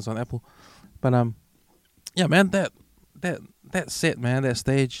 Now it's on Apple, but yeah, man, that set, man, that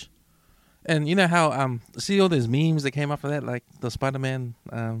stage, and you know how see all those memes that came after that, like the Spider-Man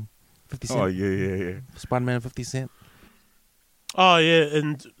 50 Cent. Oh yeah. Spider-Man 50 Cent. Oh, yeah,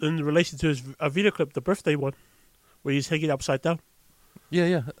 and in relation to his video clip, the birthday one, where he's hanging upside down.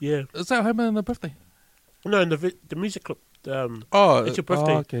 Yeah. Yeah. Is that what happened on the birthday? No, in the music clip. It's your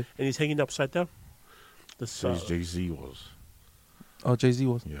birthday. Oh, okay. And he's hanging upside down. So Jay-Z was. Oh, Jay-Z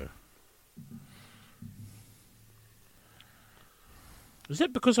was. Yeah. Is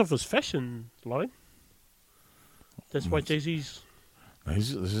that because of his fashion line? That's why Jay-Z's...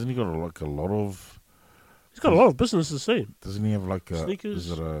 Hasn't he got like a lot of? He's got a lot of businesses, see. Doesn't he have like a? Sneakers.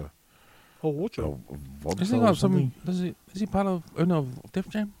 Is it a Whole wardrobe. vodka Is he or got something? some? Is he part of owner of Def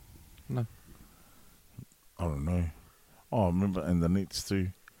Jam? No. I don't know. Oh, I remember, and the Nets too.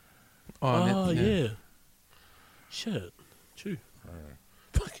 Oh, yeah. Shit. True.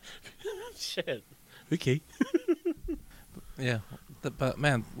 Fuck. Shit. Okay. Yeah, but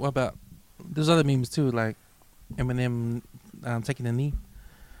man, what about there's other memes too, like Eminem taking a knee.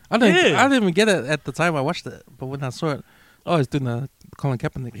 I didn't even get it at the time I watched it, but when I saw it, he's doing the Colin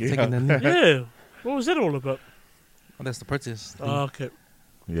Kaepernick taking a knee. Yeah. What was that all about? Oh, that's the protest thing. Oh, okay.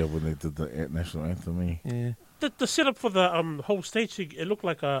 Yeah, when they did the national anthem. Yeah. The setup for the whole stage, it looked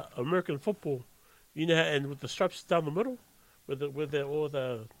like American football, you know, and with the stripes down the middle, they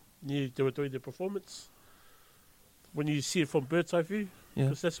were doing their performance. When you see it from bird's eye view, Yeah.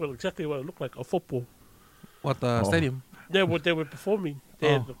 because that's exactly what it looked like, a football. What the stadium? Yeah, what they were performing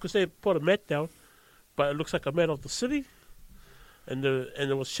there, because they put a mat down, but it looks like a mat of the city, and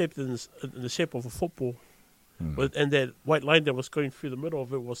it was shaped in the shape of a football. But, and that white line that was going through the middle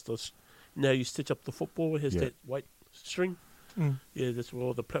of it was now you stitch up the football, it has that white string. Yeah, that's where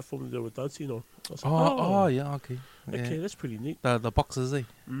all the platforms they were dancing on. I was like, Yeah, okay. okay, that's pretty neat. The boxes, eh?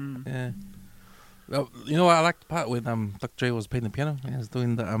 Yeah. Well, you know what I liked the part when Dr. Dre was playing the piano and he was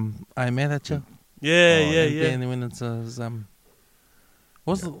doing the I'm mad at you. Yeah. Then when it's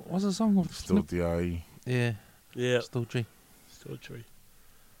what's the song of Still D.I.E. Yeah. Still Dre. Still true.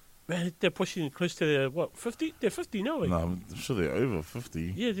 Man, they're pushing close to their, 50? They're 50 now, eh? No, I'm sure they're over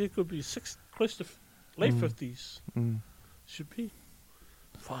 50. Yeah, they could be close to late 50s. Should be.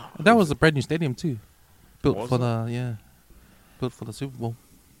 Wow. That was a brand new stadium too. Built Was for it? built for the Super Bowl.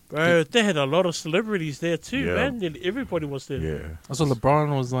 Bro, they had a lot of celebrities there too, Yeah. man. Nearly everybody was there. Yeah. I saw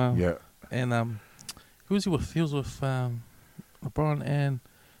LeBron was Yeah. and who was he with? He was with LeBron and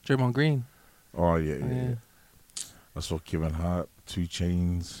Draymond Green. Oh, yeah. I saw Kevin Hart, 2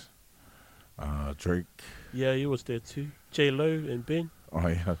 Chainz, Drake. Yeah, he was there too. J-Lo and Ben. Oh,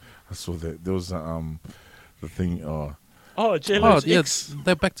 yeah. I saw that. There was the thing. Oh, J-Lo's yeah, ex.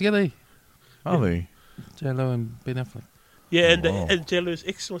 they're back together. Are they? J-Lo and Ben Affleck. Yeah, wow. and J-Lo's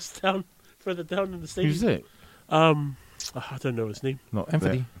ex was further down in the stadium. Who's that? I don't know his name. Not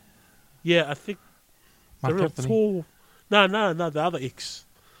Anthony. that. Yeah, I think Mark the real Anthony. tall. No, the other ex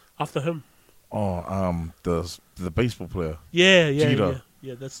after him. Oh, the baseball player. Yeah, Jeter.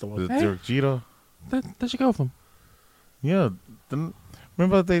 yeah, that's the The one. Derek Jeter. That should go with him. Yeah.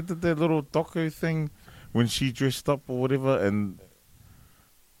 Remember they did that little doco thing when she dressed up or whatever, and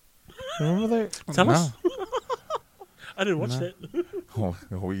remember that? Tell No. us. I didn't watch No. that. Oh,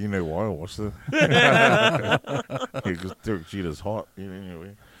 well, you know why I watched it. Yeah, because Derek Jeter's hot.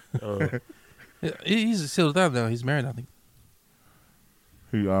 Anyway. Yeah, he's settled down now. He's married, I think.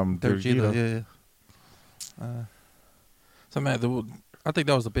 Who? Derek Jeter. Yeah. So man, I think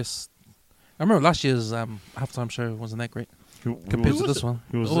that was the best. I remember last year's halftime show wasn't that great compared to was this it? one.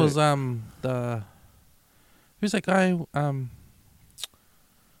 Who was it was that? who's that guy with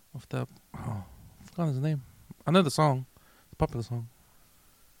the I forgot his name. I know the song, the popular song.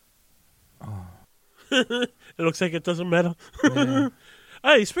 It looks like it doesn't matter. Yeah.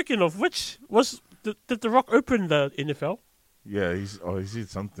 Hey, speaking of which, did The Rock open the NFL? Yeah, he said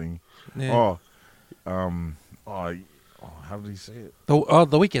something. Yeah. How did he say it? The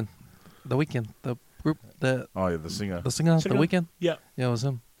Weeknd, the group, Oh, yeah, the singer. the singer, Singer? The Weeknd. Yeah. Yeah, it was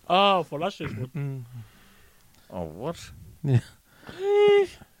him. Oh, for last year's one. Oh, what?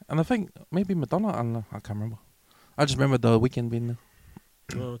 And I think maybe Madonna. I don't know. I can't remember. I just remember The Weeknd being there.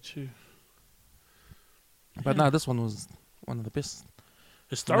 Oh, true. But no, this one was one of the best.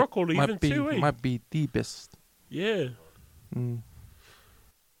 Historical even might be, too, eh? Might be the best. Yeah. Mm.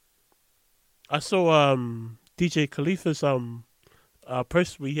 I saw DJ Khalifa's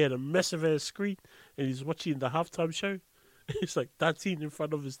post where he had a massive ass screen and he's watching the halftime show. He's like 13 in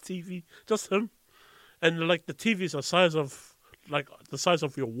front of his TV, just him, and like the TVs are the size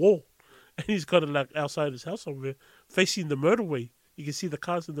of your wall, and he's got it like outside his house somewhere, facing the motorway. You can see the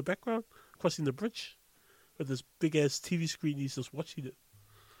cars in the background crossing the bridge with this big ass TV screen. He's just watching it.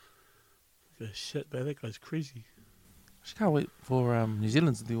 Like, shit, man, that guy's crazy. I just can't wait for New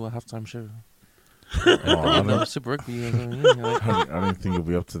Zealand to do a halftime show. I don't- Super Rugby or something. Yeah, like I don't think it'll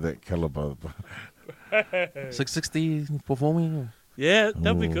be up to that caliber. 660 performing. Yeah,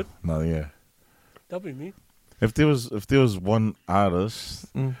 that'd be Ooh, good. No, yeah. That'd be me. If there was one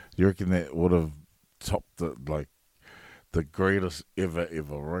artist, Mm. you reckon that would have topped the greatest ever,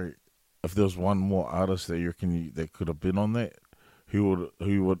 right? If there was one more artist that you reckon that could have been on that, who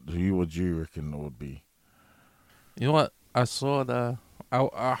would you reckon it would be? You know what? I saw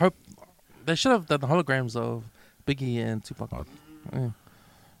I hope they should have done the holograms of Biggie and Tupac. Oh. Yeah.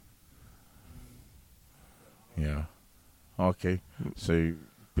 Yeah. Okay. So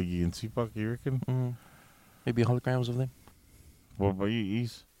Biggie and Tupac, you reckon? Mm. Maybe holograms of them. What about you,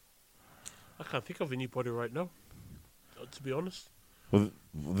 Ease? I can't think of anybody right now, to be honest. Well,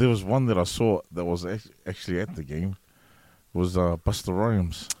 there was one that I saw that was actually at the game. It was Busta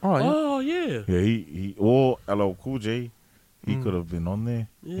Rhymes. Oh, yeah. Oh, yeah. Yeah, he or LL Cool J. He Mm. could have been on there.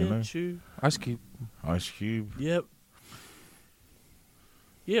 Yeah, You know, true. Ice Cube. Ice Cube. Yep.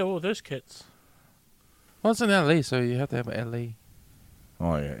 Yeah, all those cats. Well, it's in LA, so you have to have an LA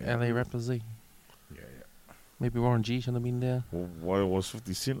Oh yeah. LA rapper Z. Yeah. Maybe Warren G should have been there. Well, why was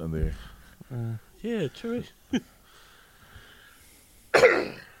 50 Cent in there? Yeah, true.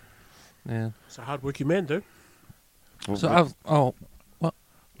 Yeah. It's a hard-working man, though. Well, So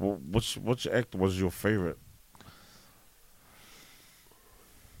well, which act was your favorite?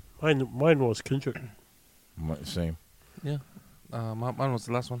 Mine was Kendrick. Same. yeah. Mine was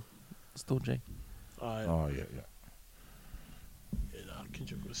the last one. Still J. Oh yeah.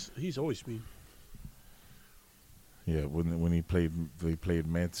 Kendrick he's always mean. Yeah, when he played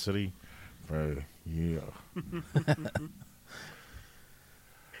Mad City, bro. Yeah.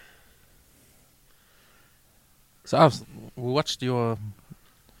 So we watched your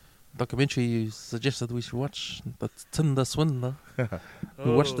documentary you suggested we should watch, the Tinder Swindler.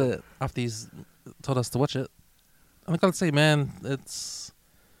 We watched it after you told us to watch it. And I gotta say, man,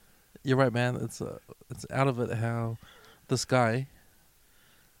 you're right, man. It's out of it how this guy's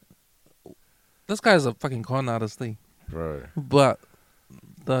a fucking con artist thing. Bro. But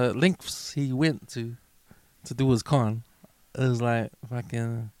the lengths he went to do his con is like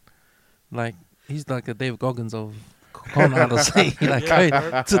fucking, like he's like a Dave Goggins of con artists. Like hey,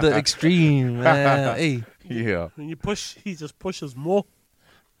 to the extreme, man. Hey. Yeah. When you push, he just pushes more.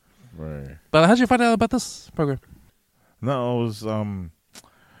 Right. But how'd you find out about this program? No, I was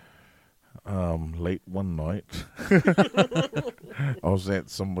late one night. I was at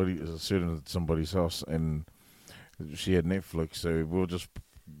somebody's house, and she had Netflix, so we were just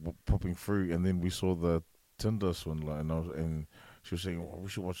popping through, and then we saw the Tinder Swindler, and she was saying, "Oh, we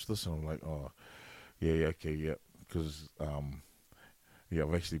should watch this," and I'm like, "Oh, yeah, okay, yeah," because yeah,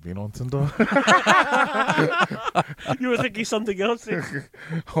 I've actually been on Tinder. You were thinking something else.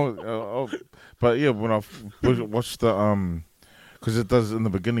 But yeah, when I watched the because it does in the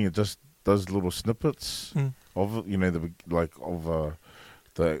beginning, it just does little snippets of the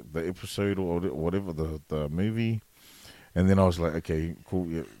episode or whatever the movie, and then I was like, okay, cool,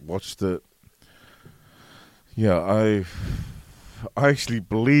 yeah, watched it. Yeah, I actually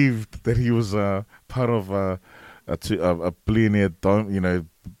believed that he was part of a billionaire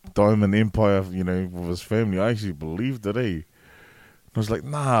diamond empire, with his family. I actually believed it, I was like,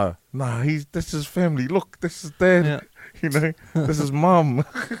 nah, that's his family. Look, this is dad. Yeah. This is mom.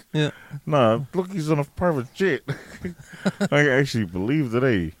 Yeah. Nah, look, he's on a private jet. I actually believed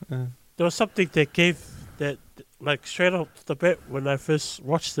it, There was something that gave that, like, straight off the bat when I first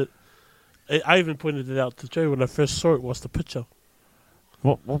watched it. I even pointed it out to Joe when I first saw it. Was the picture,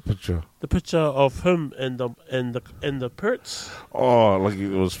 What picture? the picture of him and the Perts. Oh, like it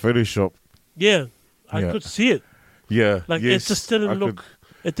was Photoshop. Yeah, I Yeah. could see it. Yeah. Like yes, it just didn't I look. could-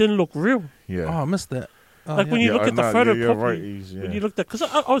 It didn't look real. yeah. Oh, I missed that. Oh, Like yeah. when you look I at the know, photo you're properly, right, Ease, when yeah. you looked at, because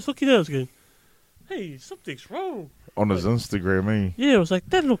I was looking at it, I was going, hey, something's wrong. On his Instagram, Yeah, it was like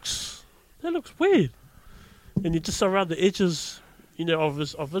that looks weird. And you just around the edges,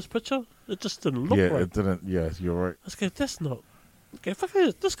 of his picture, it just didn't look Yeah, right. it didn't. Yeah, you're right. I was going, that's not. Okay, fuck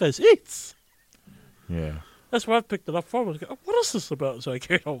it, this guy's it. Yeah. That's where I picked it up from. I was like, oh, what is this about? So I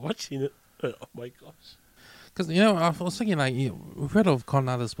carried on watching it. Oh my gosh. Because, I was thinking, like, we've heard of con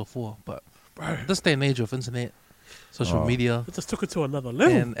artists before, but this day and age of internet, social media, It just took it to another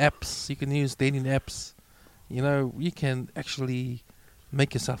level. and apps, you can use dating apps. You can actually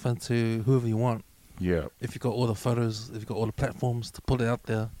make yourself into whoever you want. Yeah. If you've got all the photos, if you've got all the platforms to put it out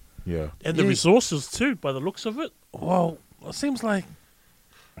there. Yeah. And the resources too, by the looks of it. Well, it seems like,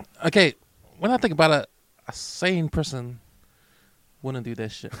 okay, when I think about it, a sane person wouldn't do that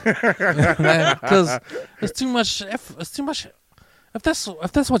shit. Because it's too much. It's too much. If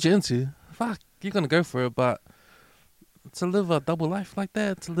that's what you're into, fuck, you're gonna go for it. But to live a double life like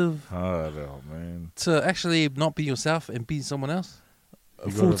that, to live, Hard out, man. to actually not be yourself and be someone else,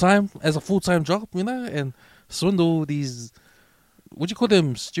 You full time as a full time job, and swindle these. Would you call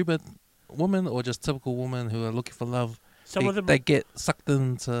them stupid women or just typical women who are looking for love? Some of them, They get sucked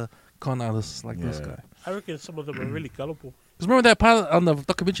into con artists like this Yeah. guy. I reckon, some of them are really gullible. Because remember that part on the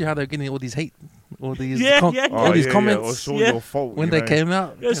documentary how they're getting all these hate, all these Yeah, all yeah. these It comments was all Yeah. your fault. when you they know? came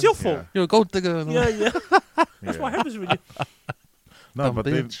out. Yeah, it's your fault. You're a gold digger. And all Yeah, that. yeah. That's Yeah. what happens when you. No, Dumb but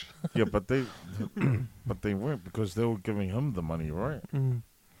they, bitch. but they weren't because they were giving him the money, right? Mm.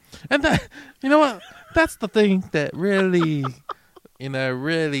 And that, you know what? That's the thing that really,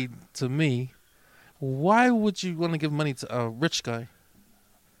 really to me, why would you want to give money to a rich guy?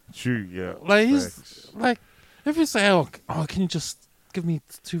 True, yeah. Like he's Facts. like, if you say, oh, can you just give me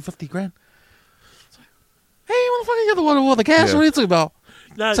 $250,000? It's like, hey, motherfucker, you're the one with all the cash. Yeah. What are you talking about?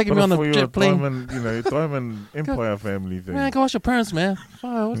 No, Taking But me on for a your jet plane. Diamond Empire family thing. Man, go ask your parents, man. What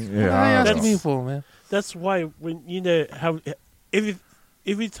are you Yeah, asking that's- me for, man? that's why when how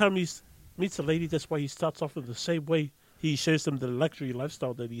every time he meets a lady, that's why he starts off in the same way. He shows them the luxury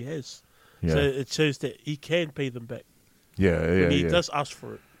lifestyle that he has. Yeah, So it shows that he can pay them back yeah, when he yeah. does ask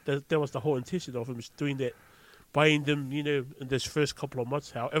for it. That was the whole intention of him, is doing that, buying them, in this first couple of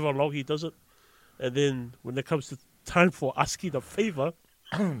months, however long he does it, and then when it comes to time for asking a favor,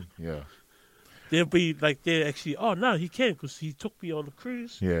 Yeah, they'll be like, they're actually, oh no, he can, because he took me on a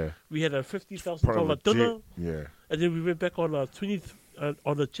cruise. yeah. We had a $50,000 Private dinner, jet, yeah, and then we went back on a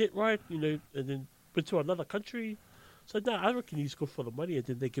on a jet ride, and then went to another country. So no, I reckon he's good for the money, and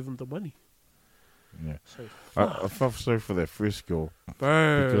then they give him the money. yeah. So I felt sorry for that first girl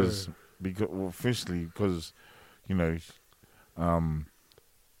because well, firstly, because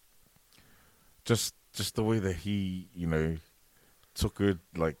just the way that he took her,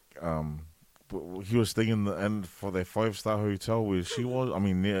 like he was staying in the end for that 5-star hotel where she was. I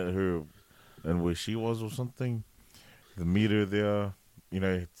mean, near her and where she was or something. The meet her there,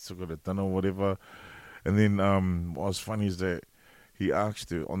 took her to dinner or whatever. And then what was funny is that he asked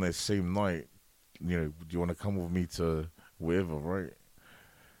her on that same night, do you want to come with me to wherever, right?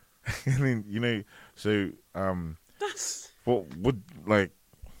 And then, so that's what would, like,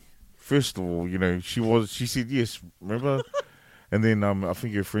 first of all, she said yes, remember? And then I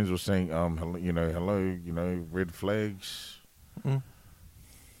think your friends were saying, hello, red flags. Mm.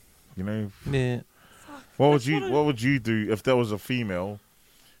 Yeah. What would you do if that was a female,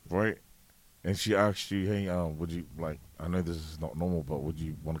 right? And she asked you, hey, would you, like, I know this is not normal, but would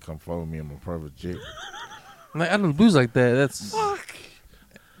you want to come follow me in my private jet? Like, I don't booze like that. That's fuck.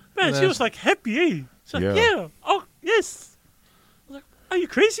 Man, she Yeah. was like happy, eh? She's like, Yeah. yeah. Oh, yes. I was like, are you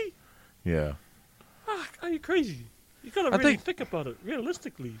crazy? Yeah. Fuck, are you crazy? You gotta I really think- think about it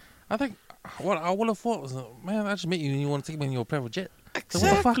realistically. I think what I would have thought was, man, I just met you and you want to take me in your private jet. So what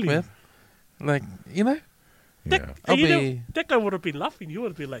the fuck, Exactly. man? Like, Yeah. And I'll you know, be- that guy would have been laughing. You would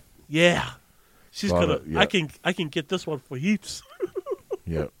have been like, yeah. She's Got gonna. it, yeah. I can get this one for heaps.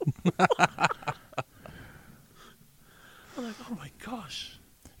 Yeah. I'm like, oh my gosh.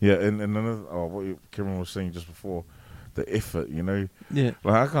 Yeah, and another, what Cameron was saying just before, the effort, Yeah. Like,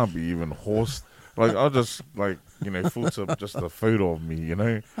 I can't be even horsed. Like, I'll just, like, filter just a photo of me,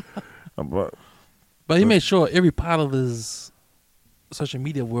 But, But he made sure every part of his social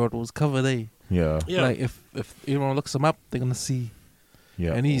media world was covered, eh? yeah. Yeah. Like, if anyone looks him up, they're going to see.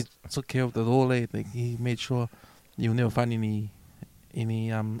 Yeah. And he took care of the whole, eh? Like, he made sure you'll never find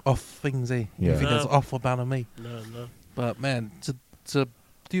any off things, eh? Yeah. Anything that's No. off about him, eh? No. But, man, to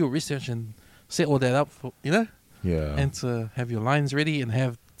do your research and set all that up, for, Yeah. and to have your lines ready and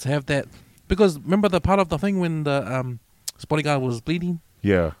have that. Because remember the part of the thing when the spotty guy was bleeding?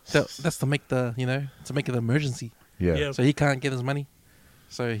 Yeah. That's to make to make it an emergency. Yeah. Yeah. So he can't get his money.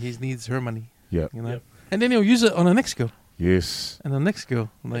 So he needs her money. Yeah. Yep. And then he'll use it on the next girl. Yes. And the next girl.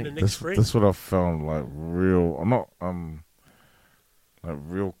 Like, And the next friend. That's what I found, like, real. I'm not, like,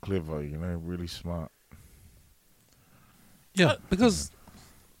 real clever, really smart. yeah, because,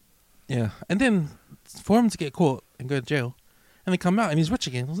 yeah. And then for him to get caught and go to jail and then come out and he's rich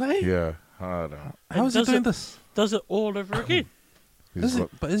again. I was like, hey, Yeah. harder. How is he does doing it- this? Does it all over again. He's got-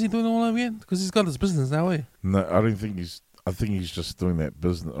 But is he doing it all over again? Because he's got his business now, eh? no, I don't think he's. I think he's just doing that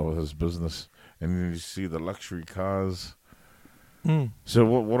business or his business, and then you see the luxury cars. Mm. So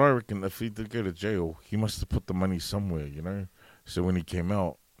what I reckon, if he did go to jail, he must have put the money somewhere, you know. So when he came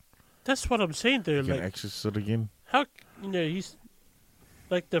out, That's what I'm saying there. he can Like, access it again. how, he's,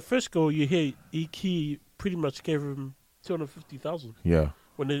 like the first girl you hear, he pretty much gave him 250,000 Yeah,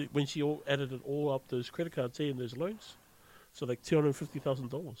 when she all added it all up those credit cards and those loans. So like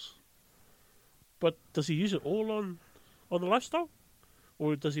 $250,000. But does he use it all on the lifestyle?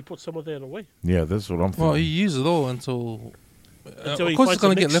 Or does he put some of that away? yeah, that's what I'm thinking. Well, he used it all until Until of he course, he's finds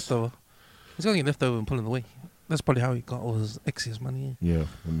gonna a get mix. leftover. He's gonna get leftover and pull it away. That's probably how he got all his excess money. Yeah. Yeah,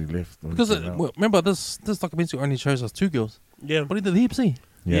 when he left. When he Because came out. well, remember, this documentary only shows us 2 girls. Yeah. But he did heaps, eh?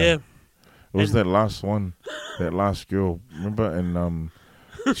 Yeah. It was And- that last one, that last girl. Remember, and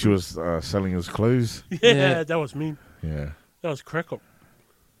she was selling his clothes. Yeah, Yeah. that was mean. Yeah, That was crack up.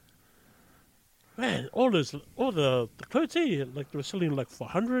 Man, all the clothes here, like they were selling like for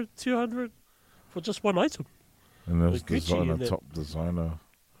 100, 200 for just one item. and that was Gucci designer, and that- top designer.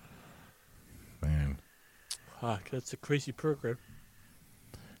 Man, Fuck, that's a crazy program.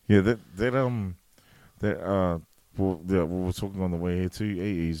 yeah, well, yeah, we were talking on the way here too,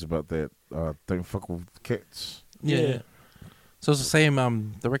 AEs, about that. Don't fuck with cats. Yeah. So it's the same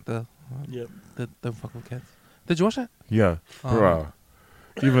director Yeah. that Don't Fuck With Cats. Did you watch that? Yeah, Oh. bruh.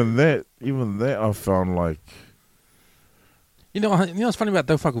 Even that, I found like, You know what's funny about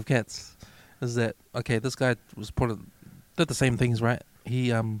Don't Fuck With Cats is that okay, this guy did the same things, right?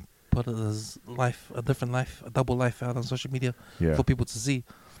 He put his life, a different life, a double life out on social media yeah, for people to see.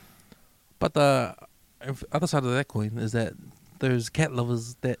 But the other side of that coin is that there's cat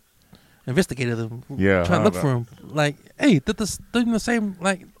lovers that investigated him, Yeah, trying to look that- for him. Like, hey, doing the same.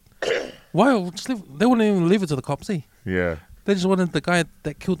 Like, why? They wouldn't even leave it to the cops. See, yeah, they just wanted the guy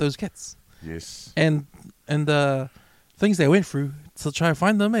that killed those cats yes, and the things they went through to try and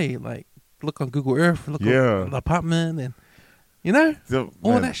find them. Eh, like look on Google Earth, look Yeah. on the apartment, and you know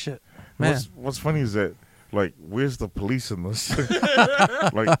all Man, that shit. Man, What's funny is that, like, where's the police in this?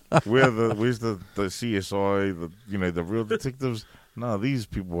 Like, where's the CSI, the real detectives? No, these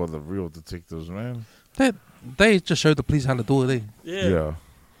people are the real detectives, man. they just showed the police how to do it. Eh? Yeah.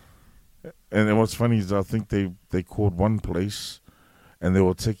 And then what's funny is I think they called one place, and they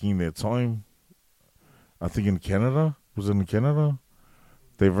were taking their time. I think in Canada, was it in Canada?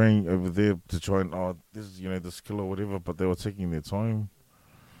 They rang over there to try and this killer or whatever, but they were taking their time.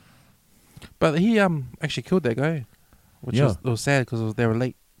 But he actually killed that guy, which Yeah. was sad because they were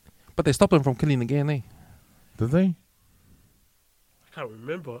late. But they stopped him from killing again, eh? Did they? I can't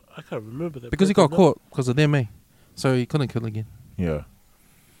remember that. Because he got program now. caught because of them, eh? So he couldn't kill again. Yeah.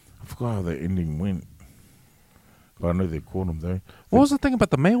 I forgot how the ending went. But I know they caught him though. What was the thing about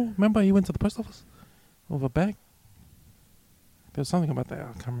the mail? Remember he went to the post office with a bag? There was something about that.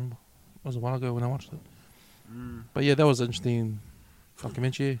 I can't remember. It was a while ago when I watched it. But yeah, that was an interesting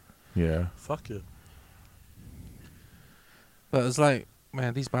documentary. Yeah. Fuck yeah. But it's like,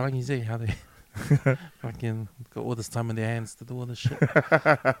 man, these Balangis, eh? How they fucking got all this time in their hands to do all this shit.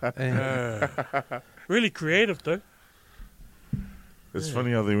 And Really creative though. It's Yeah.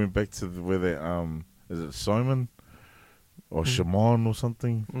 funny how they went back to where they is it Simon or Shimon or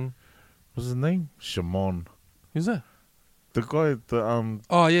something? What's his name? Shimon. Who's that? The guy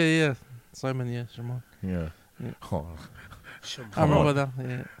Oh, yeah. Simon, yeah, Shimon. yeah. Yeah. Oh, I remember that,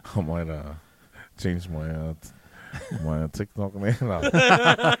 yeah. I might change my my TikTok name.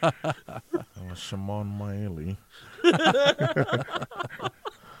 I'm Shimon Maeli.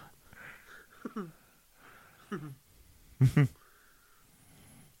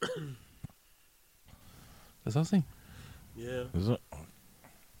 That's what I was saying. Yeah. Is it?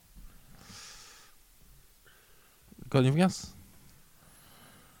 Got anything else?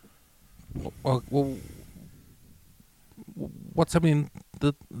 Well, what's happening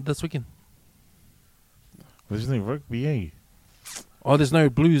this weekend? There's no rugby, eh? Oh, there's no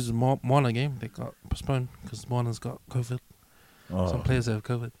Blues Moana game. They got postponed because Moana's got COVID. Oh, Some players have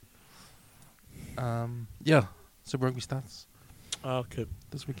COVID. Yeah, Super Rugby starts Okay.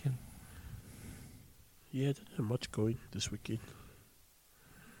 this weekend. Yeah, I didn't have much going this weekend.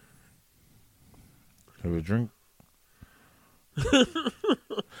 have a drink.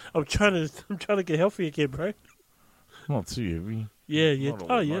 I'm trying to get healthy again, bro. Not too heavy. Yeah. Not a Oh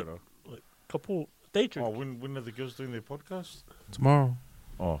lot yeah. lighter. Couple day drink. Oh, when are the girls doing their podcast? Tomorrow.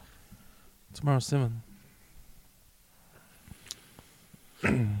 Oh, Tomorrow 7.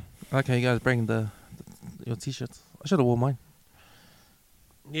 I like how you guys bring your t-shirts. I should have worn mine.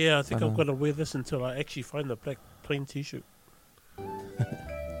 Yeah, I think But, I'm going to wear this until I actually find the black plain t-shirt.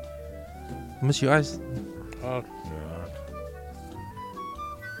 Miss your eyes. Oh, Yeah.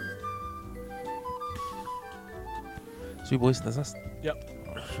 Sweet boys, that's us. yep.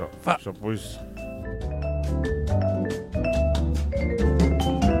 Shut, Fuck. shut, boys.